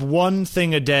 I'll put up one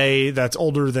thing a day that's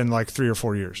older than like 3 or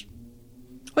 4 years.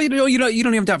 Well, you don't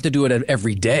even have to do it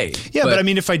every day. Yeah, but I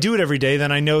mean, if I do it every day,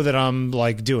 then I know that I'm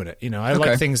like doing it. I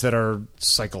like things that are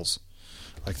cycles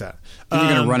like that. You're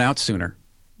going to run out sooner.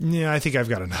 Yeah, I think I've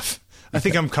got enough. I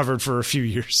think I'm covered for a few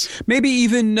years. Maybe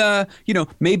even,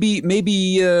 maybe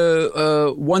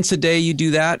once a day you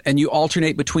do that and you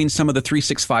alternate between some of the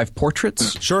 365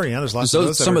 portraits. Sure, yeah, there's lots of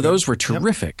those. Some of those were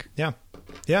terrific. Yep.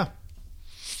 Yeah.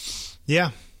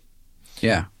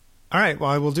 All right, well,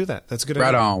 I will do that. That's a good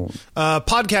idea. Right on.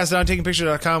 Podcast at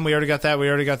ontakingpicture.com. We already got that.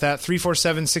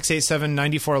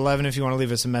 347-687-9411 if you want to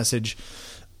leave us a message.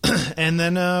 And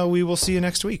then we will see you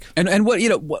next week. And what do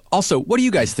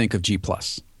you guys think of G+?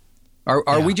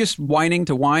 Are we just whining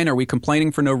to whine? Are we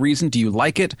complaining for no reason? Do you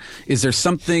like it? Is there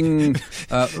something?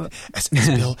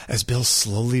 As Bill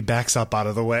slowly backs up out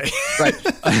of the way. Right,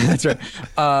 that's right.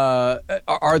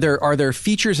 Are there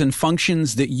features and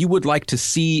functions that you would like to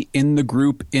see in the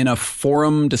group in a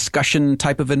forum discussion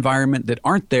type of environment that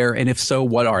aren't there? And if so,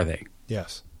 what are they?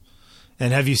 Yes.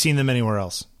 And have you seen them anywhere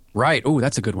else? Right. Oh,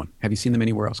 that's a good one. Have you seen them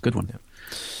anywhere else? Good one. Yeah.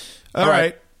 All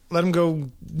right. Let them go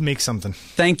make something.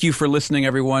 Thank you for listening,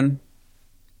 everyone.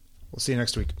 We'll see you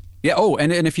next week. Yeah. Oh,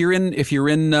 and if you're in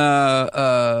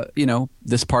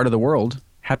this part of the world,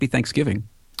 happy Thanksgiving.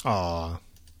 Aw.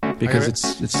 Because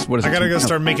it's what is it? I gotta go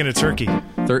start making a turkey.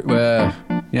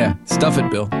 Yeah. Stuff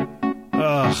it, Bill.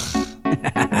 Ugh.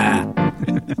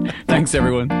 Thanks,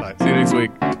 everyone. Bye. See you next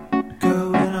week.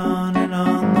 Going on and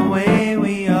on the way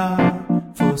we are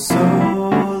for so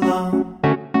long.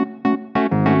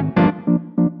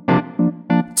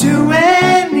 To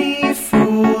any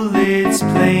fool, it's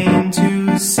plain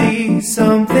to see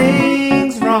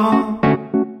something's wrong.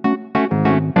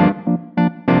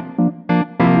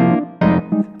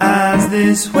 As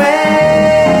this way,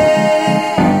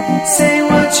 say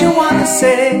what you wanna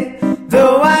say,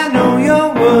 though I know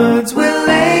your words will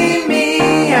lay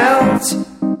me out.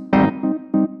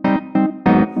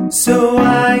 So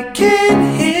I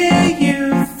can hear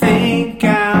you think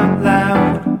out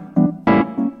loud.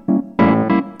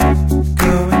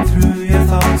 Going through your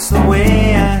thoughts the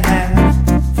way I have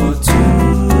for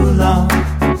too long.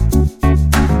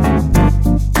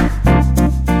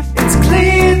 It's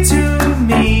clear to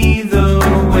me the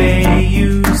way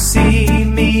you see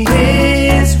me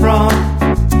is wrong.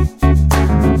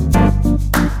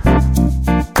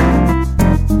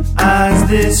 As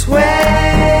this way,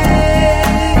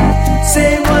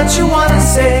 say what you wanna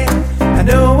say. I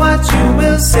know what you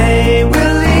will say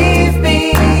will leave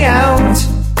me out.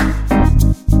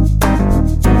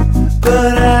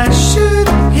 But I should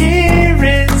hear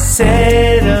it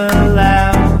said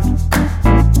aloud.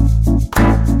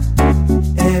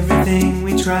 Everything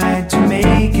we tried to